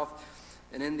south.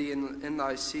 And in thee and in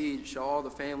thy seed shall all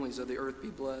the families of the earth be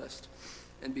blessed.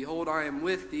 And behold, I am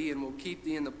with thee, and will keep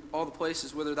thee in all the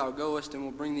places whither thou goest, and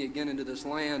will bring thee again into this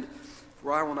land.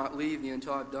 For I will not leave thee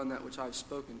until I have done that which I have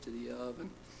spoken to thee of. And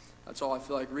that's all I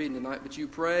feel like reading tonight. But you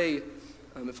pray,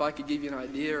 if I could give you an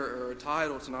idea or a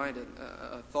title tonight,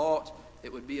 a thought,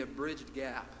 it would be a bridged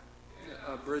gap.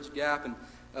 A bridged gap.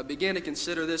 And begin to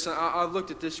consider this. I've looked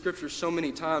at this scripture so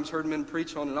many times, heard men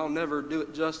preach on it. I'll never do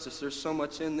it justice. There's so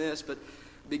much in this. But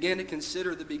begin to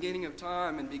consider the beginning of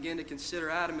time and begin to consider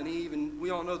Adam and Eve. And we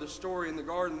all know the story in the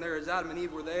garden there. As Adam and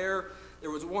Eve were there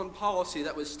was one policy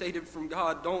that was stated from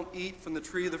God: don't eat from the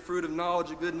tree of the fruit of knowledge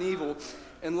of good and evil.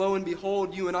 And lo and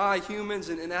behold, you and I, humans,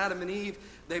 and Adam and Eve,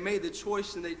 they made the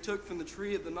choice and they took from the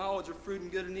tree of the knowledge of fruit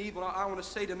and good and evil. I want to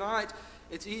say tonight,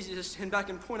 it's easy to stand back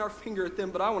and point our finger at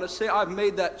them, but I want to say I've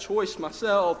made that choice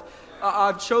myself.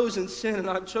 I've chosen sin, and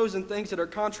I've chosen things that are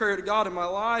contrary to God in my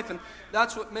life, and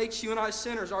that's what makes you and I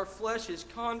sinners. Our flesh is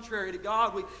contrary to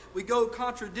God. We go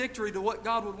contradictory to what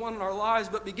God would want in our lives,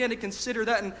 but begin to consider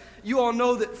that, and you all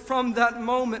know that from that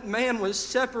moment, man was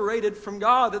separated from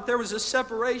God, that there was a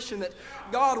separation, that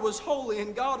God was holy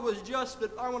and God was just.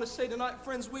 But I want to say tonight,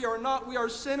 friends, we are not. We are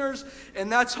sinners,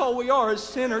 and that's all we are, as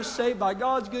sinners saved by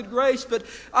God's good grace. But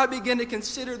I begin to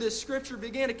consider this scripture,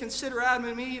 begin to consider Adam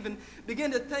and Eve, and begin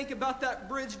to think about that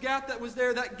bridge gap that was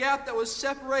there, that gap that was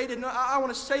separated. And I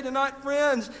want to say tonight,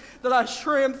 friends, that I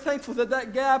sure am thankful that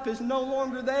that gap is no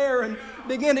longer there. And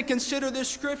begin to consider this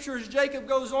scripture as Jacob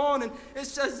goes on, and it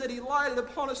says that he lighted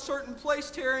upon a certain place,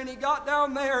 Terry, and he got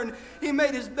down there and he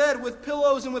made his bed with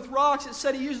pillows and with rocks. It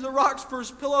said he used the rocks for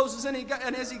his pillows,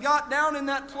 and as he got down in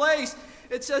that place,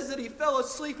 it says that he fell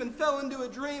asleep and fell into a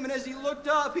dream. And as he looked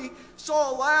up, he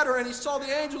saw a ladder, and he saw the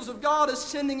angels of God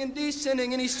ascending and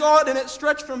descending. And he saw it, and it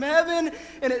stretched from heaven,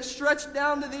 and it stretched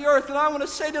down to the earth. And I want to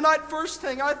say tonight, first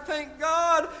thing, I thank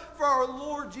God for our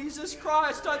Lord Jesus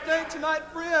Christ. I thank tonight,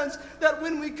 friends, that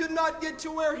when we could not get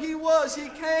to where he was, he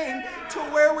came to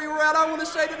where we were at. I want to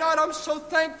say tonight, I'm so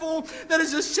thankful that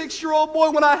as a 6-year-old boy,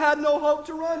 when I had no hope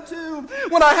to run to,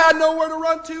 when I had nowhere to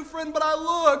run to, friend, but I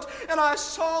looked, and I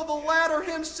saw the ladder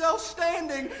himself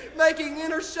standing, making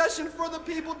intercession for the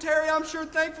people. Terry, I'm sure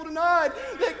thankful tonight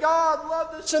that God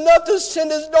loved us enough to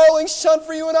send his darling son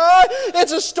for you and I.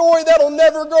 It's a story that'll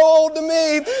never grow old to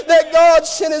me, that God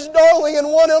sent his darling and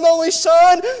one and only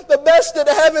son, the best that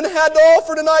heaven had to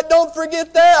offer tonight. Don't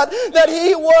forget that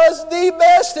he was the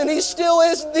best, and he still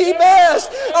is the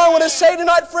best. I want to say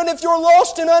tonight, friend, if you're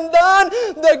lost and undone,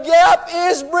 the gap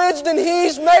is bridged, and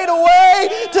he's made a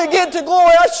way to get to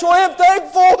glory. I sure am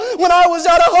thankful when I was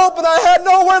out of hope and I had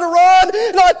nowhere to run,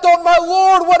 and I thought, my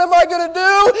Lord, what am I going to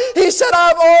do? He said,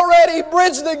 I've already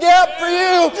bridged the gap for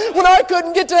you. When I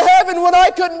couldn't get to heaven, when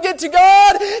I couldn't get to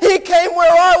God, he came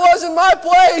where I was in my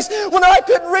place. When I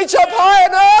couldn't reach reach up high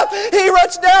enough. He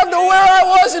reached down to where I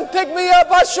was and picked me up.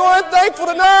 I sure am thankful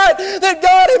tonight that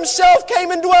God Himself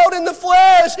came and dwelt in the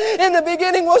flesh. In the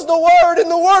beginning was the Word, and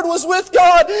the Word was with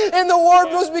God, and the Word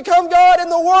was become God,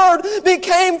 and the Word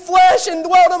became flesh and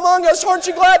dwelt among us. Aren't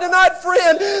you glad tonight,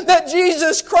 friend, that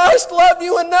Jesus Christ loved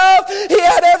you enough? He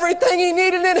had everything He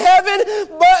needed in heaven,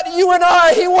 but you and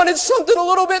I, He wanted something a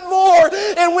little bit more,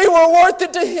 and we were worth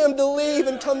it to Him to leave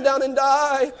and come down and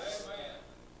die.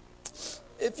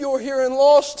 If you're here and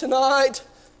lost tonight,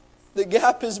 the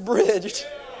gap is bridged.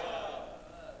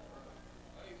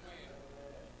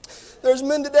 There's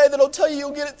men today that'll tell you you'll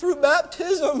get it through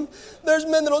baptism. There's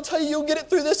men that'll tell you you'll get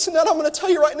it through this and that. I'm going to tell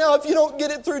you right now, if you don't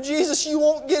get it through Jesus, you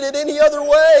won't get it any other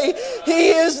way. He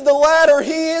is the ladder.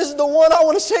 He is the one. I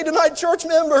want to say tonight, church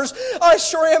members, I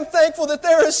sure am thankful that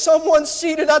there is someone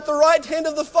seated at the right hand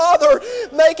of the Father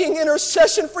making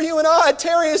intercession for you and I.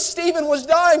 Terry, as Stephen was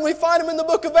dying, we find him in the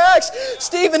book of Acts.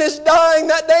 Stephen is dying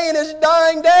that day in his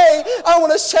dying day. I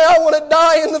want to say I want to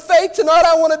die in the faith tonight.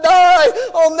 I want to die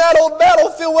on that old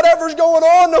battlefield, whatever's going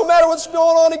on, no matter what's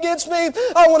going on against me.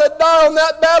 I want to die on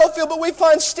that battlefield. But we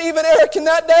find Stephen Eric in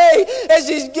that day as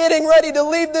he's getting ready to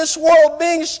leave this world,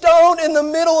 being stoned, in the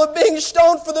middle of being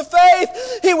stoned for the faith.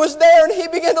 He was there and he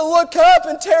began to look up,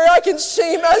 and Terry, I can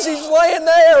see him as he's laying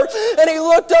there, and he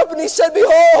looked up and he said,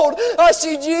 behold, I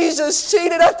see Jesus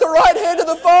seated at the right hand of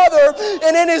the Father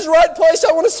and in His right place.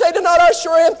 I want to say tonight, I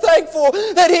sure am thankful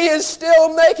that He is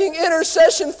still making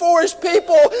intercession for His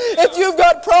people. If you've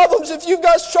got problems, if you've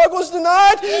got struggles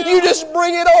tonight, you just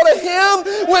bring it all to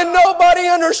Him when nobody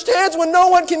understands, when no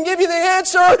one can give you the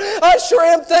answer. I sure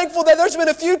am thankful that there's been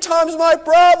a few times my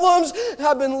problems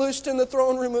have been loosed in the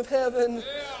throne room of heaven.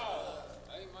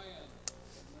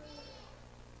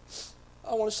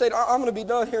 I want to say, I'm going to be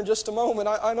done here in just a moment.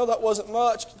 I know that wasn't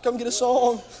much. Come get a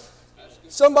song.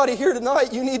 Somebody here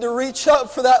tonight, you need to reach up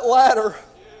for that ladder.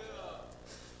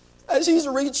 As he's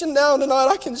reaching down tonight,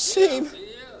 I can see him.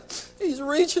 He's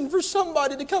reaching for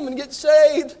somebody to come and get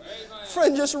saved.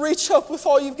 Friend, just reach up with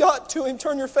all you've got to him.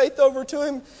 Turn your faith over to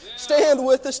him. Stand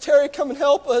with us. Terry, come and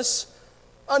help us.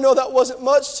 I know that wasn't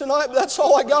much tonight, but that's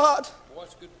all I got. Boy,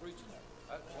 that's good preaching.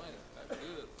 That's plenty. That's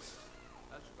good.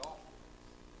 That's gospel.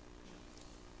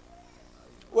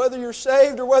 Whether you're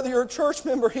saved or whether you're a church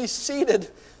member, he's seated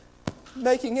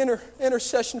making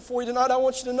intercession for you tonight. I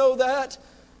want you to know that.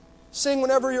 Sing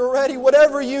whenever you're ready.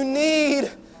 Whatever you need,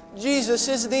 Jesus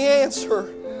is the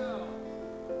answer.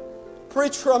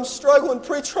 Preacher, I'm struggling.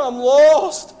 Preacher, I'm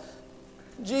lost.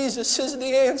 Jesus is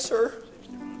the answer.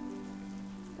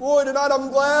 Roy, tonight I'm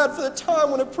glad for the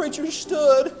time when a preacher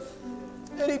stood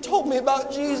and he told me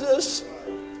about Jesus.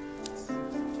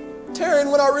 Terry,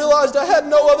 when I realized I had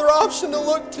no other option to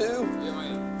look to,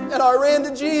 and I ran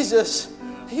to Jesus,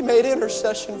 He made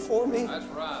intercession for me. That's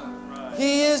right.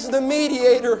 He is the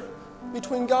mediator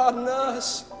between God and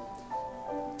us.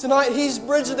 Tonight, He's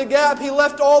bridged the gap. He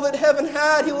left all that heaven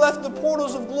had. He left the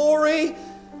portals of glory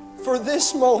for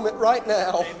this moment right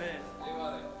now. Amen.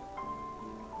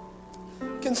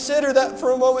 Consider that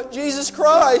for a moment. Jesus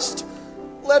Christ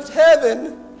left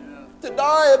heaven to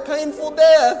die a painful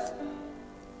death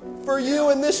for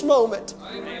you in this moment.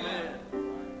 Amen.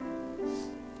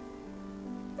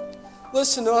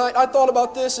 Listen, tonight, I thought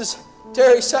about this as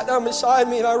Terry sat down beside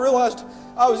me, and I realized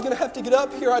I was going to have to get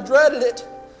up here. I dreaded it.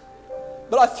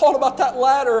 But I thought about that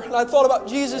ladder, and I thought about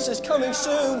Jesus is coming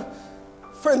soon.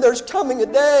 Friend, there's coming a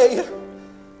day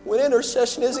when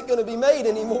intercession isn't going to be made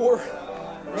anymore,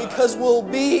 because we'll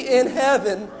be in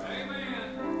heaven.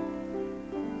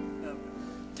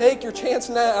 Take your chance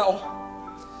now.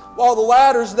 While the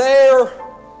ladder's there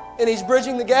and He's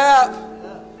bridging the gap,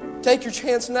 take your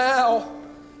chance now.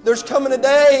 There's coming a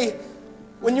day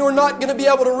when you're not going to be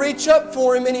able to reach up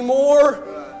for Him anymore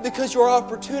because your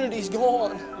opportunity's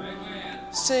gone.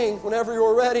 Sing whenever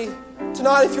you're ready.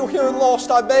 Tonight, if you're here and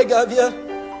lost, I beg of you,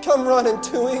 come running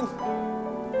to Him.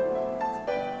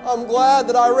 I'm glad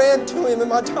that I ran to Him in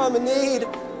my time of need.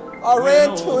 I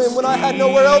ran to Him when I had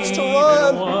nowhere else to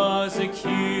run.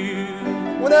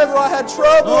 Whenever I had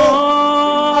trouble,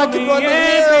 I could run to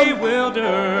Him.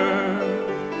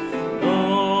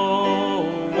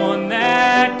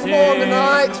 Come on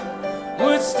tonight.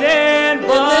 Would stand in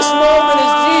this moment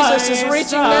as Jesus is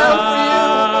reaching down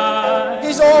for you.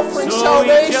 He's offering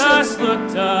salvation.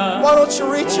 Why don't you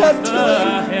reach up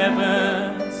to Him?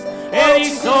 And He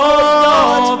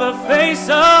saw the face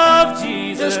of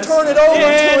Jesus. Just turn it over to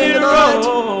Him tonight.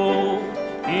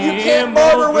 You can't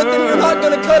barter with Him. You're not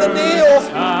going to cut a deal.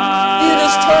 You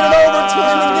just turn it over to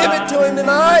Him and give it to Him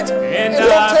tonight, and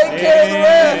He'll take care of the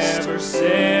rest.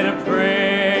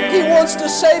 He wants wants to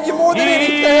save you more than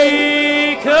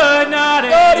anything. God,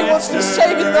 He wants to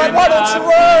save you tonight. Why don't you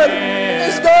run?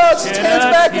 As God stands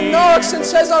back and knocks and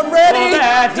says, I'm ready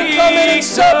to come in and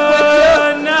sup with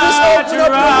you. Just open up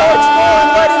your heart's door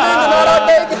and let Him in tonight. I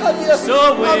beg of you.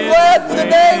 I'm glad for the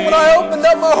day when I opened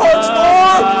up my heart's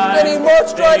door and He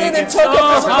marched right in and took it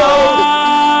as a load.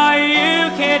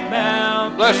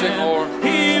 Bless Him, Lord.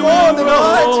 Come on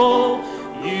tonight.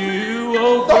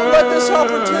 Don't let this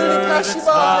opportunity pass you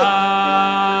by.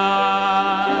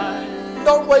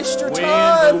 Don't waste your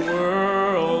time.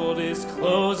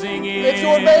 If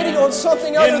you're waiting on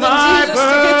something other than Jesus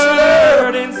to get you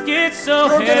there,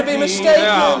 you're going to be mistaken.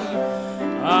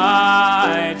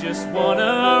 I just want to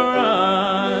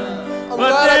run,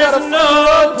 but there's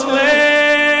no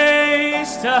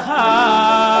place to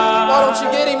hide. Why don't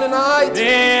you get Him tonight?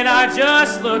 Then I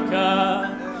just look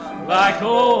up like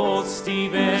old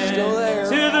Stephen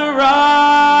to the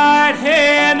right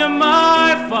hand of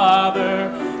my Father,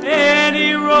 and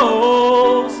He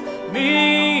rolls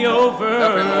me over.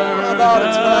 How about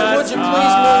it tonight? Would you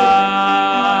please move?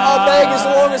 I'll beg as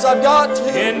long as I've got to.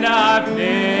 And I've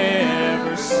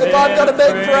never said if I've got to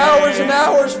beg for hours and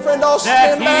hours, friend, I'll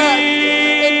stand back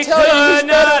and tell you He's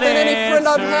better than any friend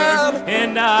I've had.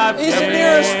 He's the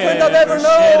nearest friend I've ever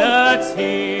known.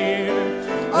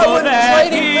 I wouldn't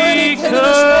trade Him for anything in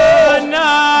this world.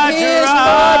 He is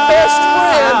my best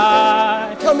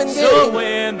friend. Come and get Him. So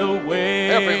when the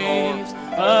waves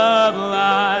of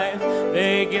life,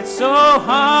 they get so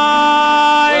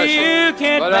high, you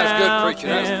can't Well, that's good preaching.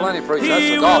 That's plenty of preaching. That's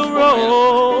the gospel,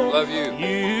 man. Love you.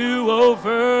 You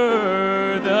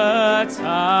over the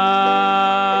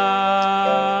tide.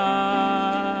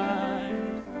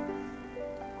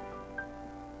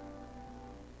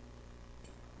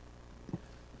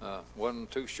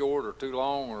 Wasn't too short or too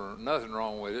long or nothing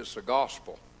wrong with it. It's the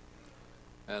gospel.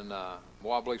 And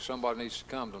well, I believe somebody needs to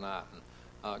come tonight.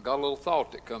 And got a little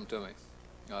thought that come to me.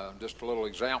 Just a little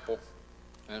example.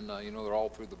 And, you know, they're all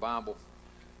through the Bible.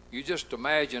 You just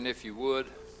imagine, if you would,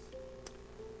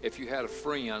 if you had a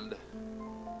friend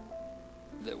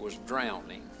that was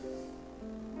drowning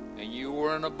and you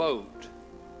were in a boat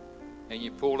and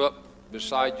you pulled up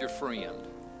beside your friend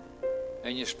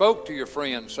and you spoke to your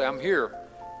friend and say, I'm here.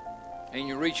 And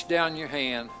you reached down your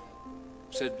hand,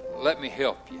 said, let me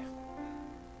help you.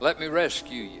 Let me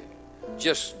rescue you.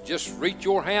 Just reach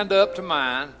your hand up to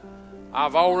mine.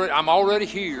 I'm already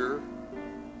here,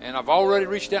 and I've already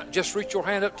reached out. Just reach your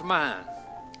hand up to mine.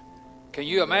 Can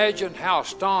you imagine how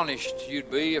astonished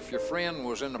you'd be if your friend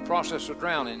was in the process of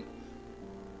drowning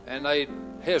and they'd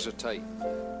hesitate?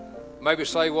 Maybe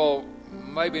say, well,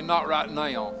 maybe not right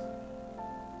now.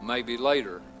 Maybe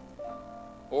later.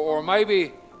 Or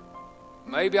maybe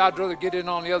I'd rather get in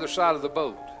on the other side of the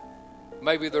boat.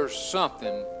 Maybe there's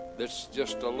something that's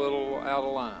just a little out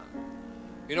of line.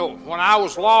 You know, when I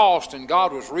was lost and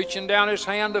God was reaching down His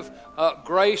hand of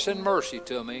grace and mercy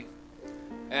to me,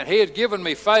 and He had given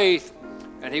me faith,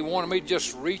 and He wanted me to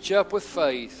just reach up with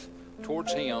faith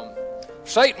towards Him,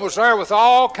 Satan was there with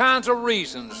all kinds of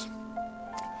reasons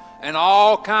and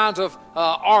all kinds of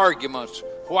arguments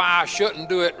why I shouldn't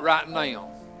do it right now.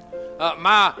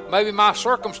 Maybe my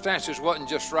circumstances wasn't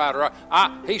just right. Or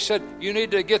he said, you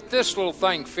need to get this little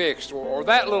thing fixed or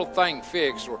that little thing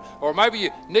fixed. Or maybe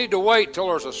you need to wait till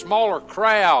there's a smaller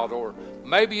crowd. Or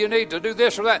maybe you need to do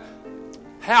this or that.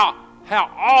 How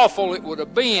awful it would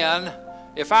have been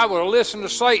if I would have listened to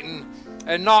Satan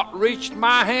and not reached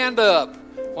my hand up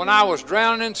when I was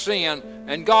drowning in sin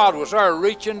and God was there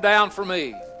reaching down for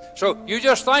me. So you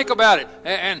just think about it.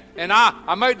 And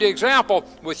I made the example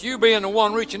with you being the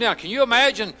one reaching down. Can you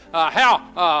imagine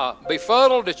how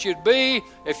befuddled that you'd be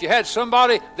if you had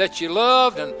somebody that you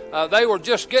loved and they were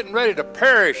just getting ready to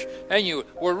perish and you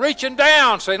were reaching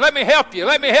down saying, let me help you,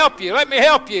 let me help you, let me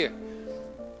help you.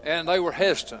 And they were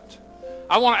hesitant.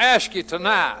 I want to ask you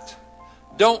tonight,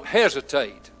 don't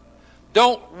hesitate.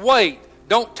 Don't wait.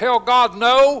 Don't tell God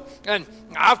no. And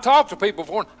I've talked to people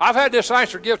before. I've had this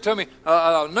answer given to me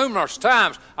numerous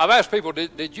times. I've asked people,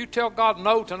 did you tell God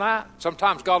no tonight?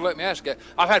 Sometimes God let me ask that.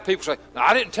 I've had people say, no,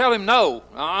 I didn't tell Him no.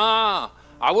 I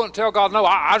wouldn't tell God no.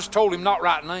 I just told Him not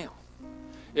right now.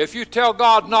 If you tell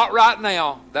God not right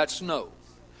now, that's no.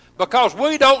 Because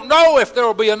we don't know if there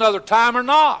will be another time or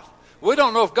not. We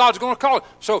don't know if God's going to call it.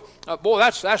 So, boy,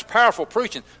 that's powerful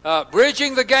preaching.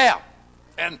 Bridging the gap.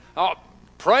 And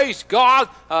praise God,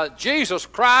 Jesus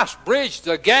Christ bridged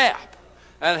the gap.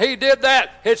 And He did that.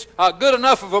 It's good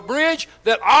enough of a bridge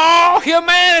that all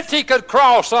humanity could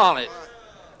cross on it.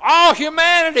 All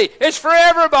humanity. It's for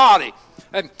everybody.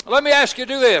 And let me ask you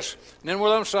to do this, and then we'll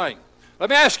let them sing.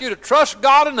 Let me ask you to trust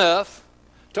God enough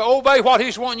to obey what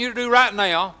He's wanting you to do right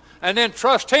now, and then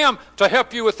trust Him to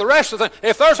help you with the rest of the things.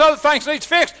 If there's other things that needs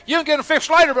fixed, you can get them fixed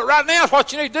later, but right now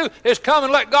what you need to do is come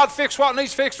and let God fix what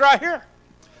needs fixed right here.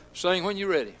 Sing when you're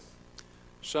ready.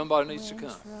 Somebody needs to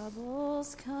come.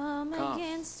 Troubles come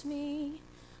against me,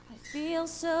 I feel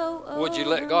so Would you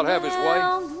let God have His way?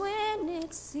 when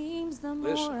it seems the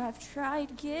more I've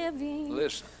tried giving.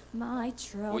 Listen. My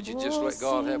troubles Would you just let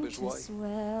God have His way?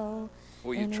 Swell.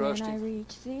 Will you trust Him?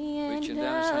 Reaching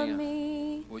down His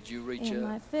hand. Would you reach up?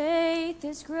 My faith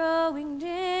is growing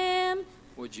dim.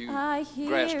 Would you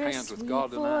grasp hands with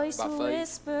God tonight by faith?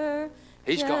 Whisper,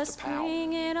 He's got the power.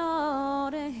 Bring it all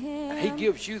to Him. And He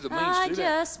gives you the means to do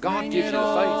that. God gives you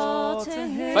the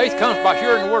faith. Faith comes by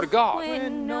hearing the Word of God.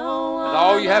 And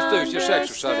all you have to do is just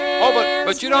exercise it. Oh,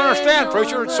 but you don't understand,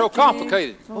 preacher. It's so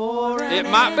complicated. It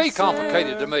might be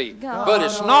complicated to me, but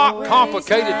it's not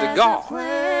complicated to God.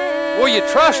 Will you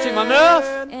trust Him enough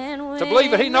to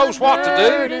believe that He knows what to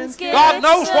do? God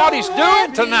knows what He's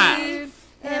doing tonight.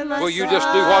 Will you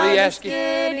just do what He asks you?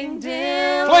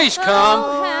 Please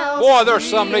come. Boy, there's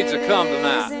some needs to come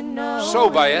tonight. So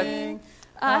bad.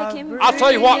 I'll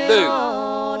tell you what to do.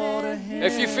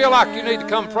 If you feel like you need to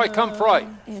come pray, come pray.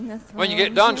 When you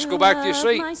get done, just go back to your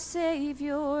seat.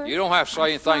 You don't have to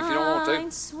say anything if you don't want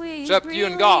to. It's up to you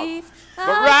and God. But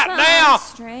right now,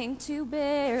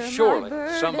 surely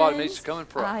somebody needs to come and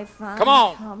pray. Come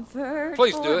on.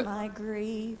 Please do it.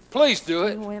 Please do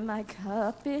it. When my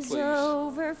cup is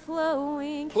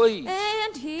overflowing, please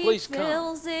and He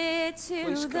fills it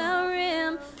to the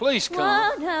rim. Please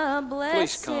come. What a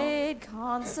blessed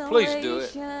consolation. Please do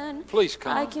it. Please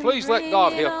come. Please let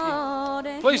God help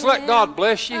you. Please let God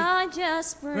bless you.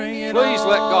 Please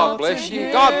let God bless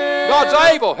you. God's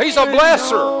able. He's a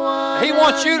blesser. He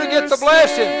wants you to get the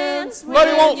blessing, but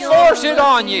He won't force it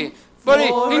on you. But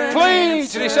He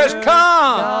pleads and He says,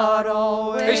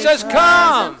 come. He says,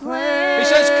 come. He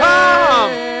says,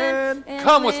 come.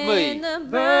 Come with me.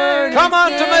 Come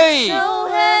unto me.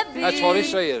 That's what He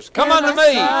says. Come unto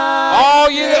me. All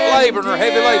you that labor and are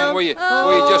heavy laden, will you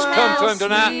just come to Him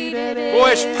tonight? Boy,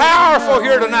 it's powerful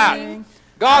here tonight.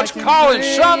 God's calling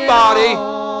somebody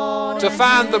to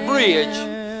find the bridge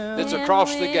that's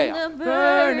across the gap.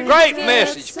 Great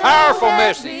message, powerful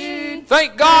message.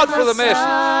 Thank God for the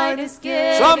message.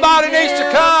 Somebody needs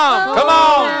to come. Come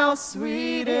on.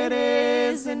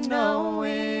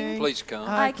 Please come.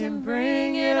 I can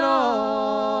bring it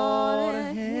all to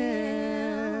Him.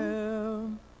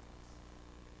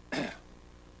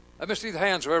 Let me see the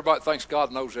hands of everybody that thinks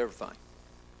God knows everything.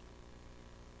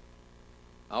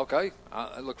 Okay,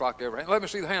 it looked like every hand. Let me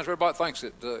see the hands of everybody that thinks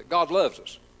that God loves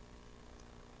us.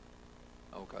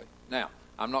 Okay. Now,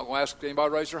 I'm not going to ask anybody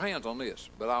to raise their hands on this,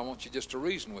 but I want you just to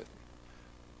reason with me.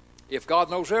 If God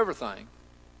knows everything,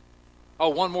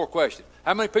 one more question.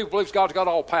 How many people believe God's got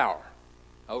all power?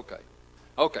 Okay.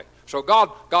 So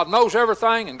God knows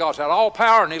everything, and God's got all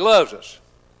power, and He loves us.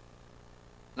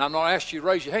 Now, I'm not asking you to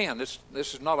raise your hand. This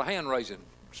is not a hand-raising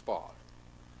spot.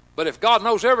 But if God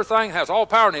knows everything, has all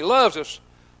power, and He loves us,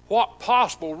 what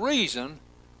possible reason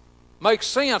makes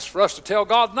sense for us to tell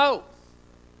God no?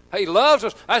 He loves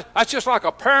us. That's just like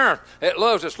a parent that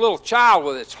loves its little child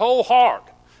with its whole heart.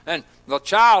 And the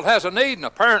child has a need, and the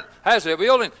parent has the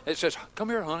ability. It says, come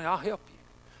here, honey, I'll help you.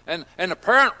 And the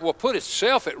parent will put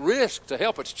itself at risk to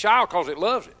help its child because it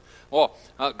loves it. Well,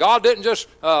 God didn't just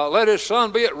let His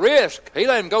Son be at risk. He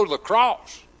let Him go to the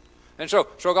cross. And so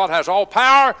God has all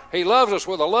power. He loves us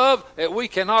with a love that we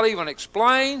cannot even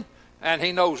explain. And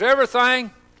He knows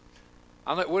everything.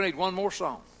 We need one more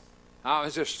song.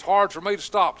 It's just hard for me to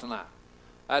stop tonight.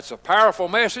 That's a powerful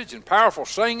message and powerful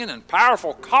singing and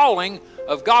powerful calling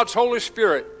of God's Holy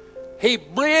Spirit. He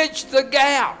bridged the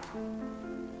gap.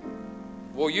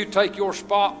 Will you take your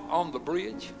spot on the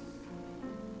bridge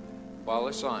while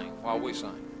we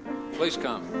sing? Please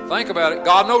come. Think about it.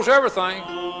 God knows everything,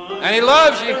 and He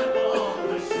loves you.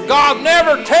 God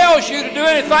never tells you to do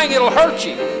anything that'll hurt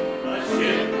you.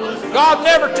 God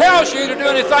never tells you to do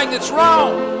anything that's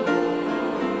wrong.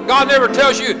 God never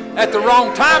tells you at the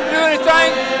wrong time to do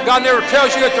anything. God never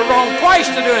tells you at the wrong place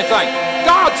to do anything.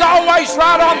 God's always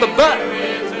right on the button.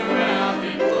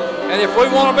 And if we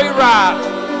want to be right,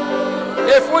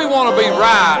 if we want to be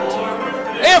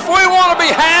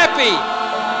happy,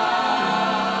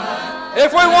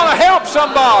 if we want to help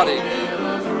somebody,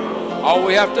 all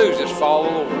we have to do is just follow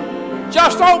the Lord.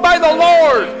 Just obey the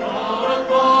Lord.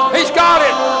 He's got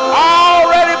it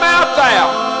already mapped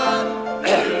out.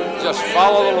 Just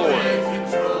follow the Lord.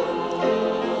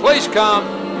 Please come.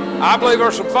 I believe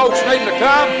there's some folks needing to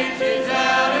come.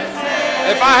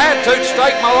 If I had to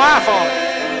stake my life on it,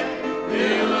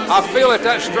 I feel it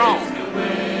that strong.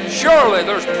 Surely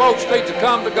there's folks need to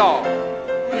come to God.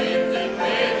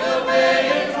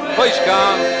 Please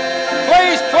come.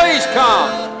 Please, please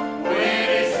come.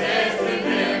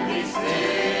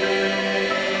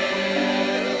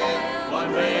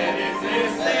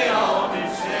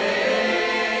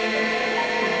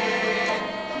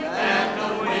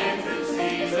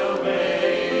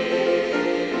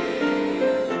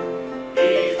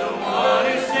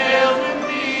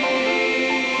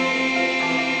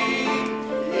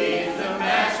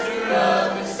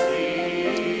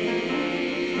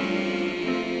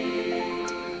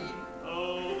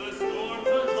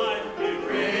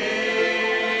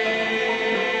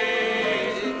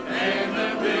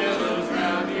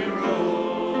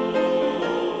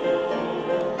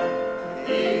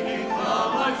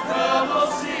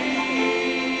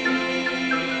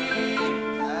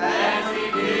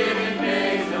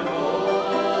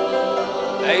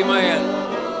 Amen.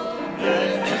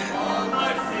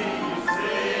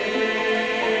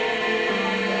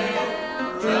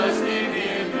 Trust in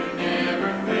Him who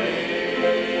never fails.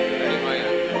 Amen.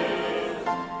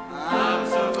 I'm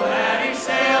so glad He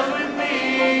sails with me.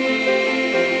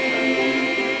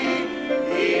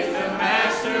 He's the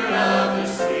master of the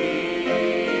sea.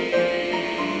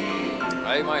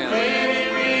 Amen. When He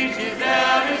reaches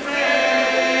out His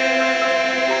hand,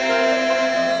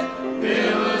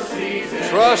 billows seas and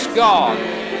Trust God.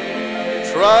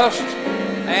 Trust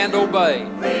and obey.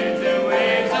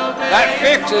 That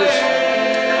fixes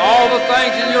all the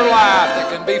things in your life that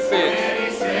can be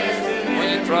fixed when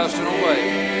you trust and obey.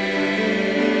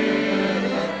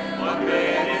 What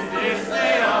man is this,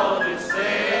 they all do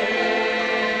say,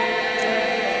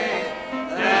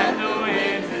 that the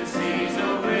winds and seas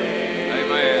obey.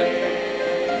 Amen.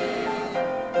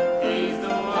 He's the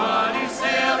one who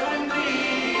sails with me.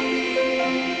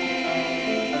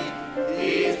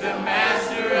 He's the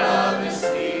master of the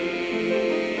sea.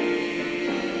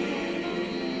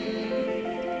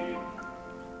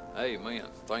 Amen.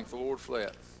 Thank the Lord for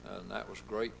that. And that was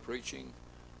great preaching,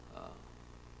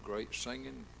 great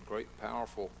singing, great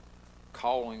powerful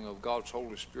calling of God's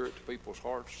Holy Spirit to people's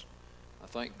hearts. I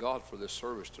thank God for this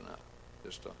service tonight.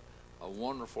 Just a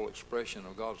wonderful expression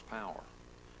of God's power.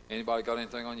 Anybody got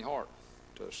anything on your heart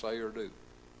to say or do?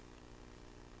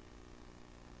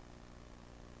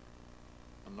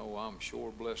 I know I'm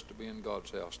sure blessed to be in God's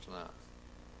house tonight.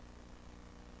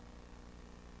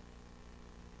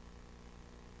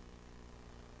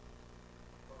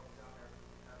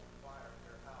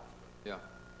 Yeah.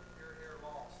 If you're here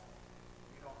lost,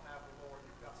 you don't have the Lord,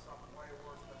 you've got something way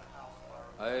worse than a house fire.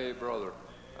 Hey, brother.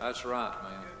 That's right,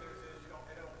 man. The good news is you don't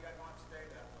have to stay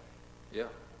that way. Yeah,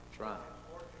 that's right.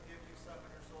 The Lord can give you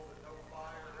something in your soul that no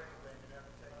fire or anything can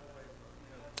ever take away from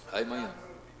you. Amen.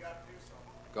 You got to do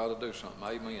something. Got to do something.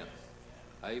 Amen.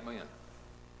 Amen.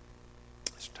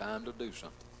 It's time to do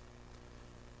something.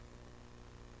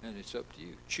 And it's up to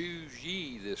you. Choose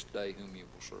ye this day whom you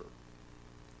will serve.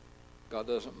 God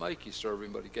doesn't make you serve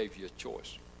Him, but He gave you a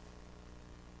choice.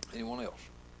 Anyone else?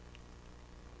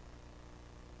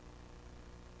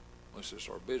 This is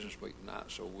our business meeting tonight,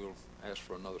 so we'll ask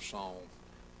for another song.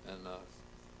 And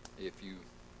if you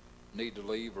need to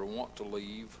leave or want to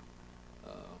leave,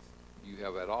 you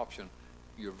have that option.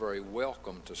 You're very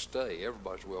welcome to stay.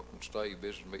 Everybody's welcome to stay.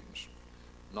 Business meeting's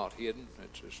not hidden.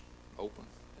 It's just open.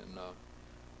 And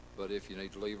but if you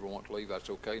need to leave or want to leave, that's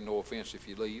okay. No offense if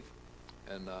you leave.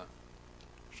 And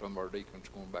some of our deacons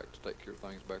going back to take care of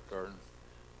things back there. And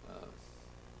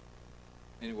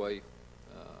anyway,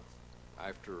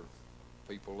 after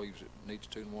people leaves it needs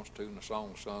to and wants to, and the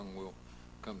song's sung, we'll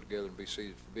come together and be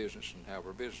seated for business and have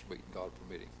our business meeting, God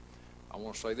permitting. I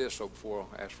want to say this, though, before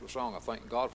I ask for the song. I thank God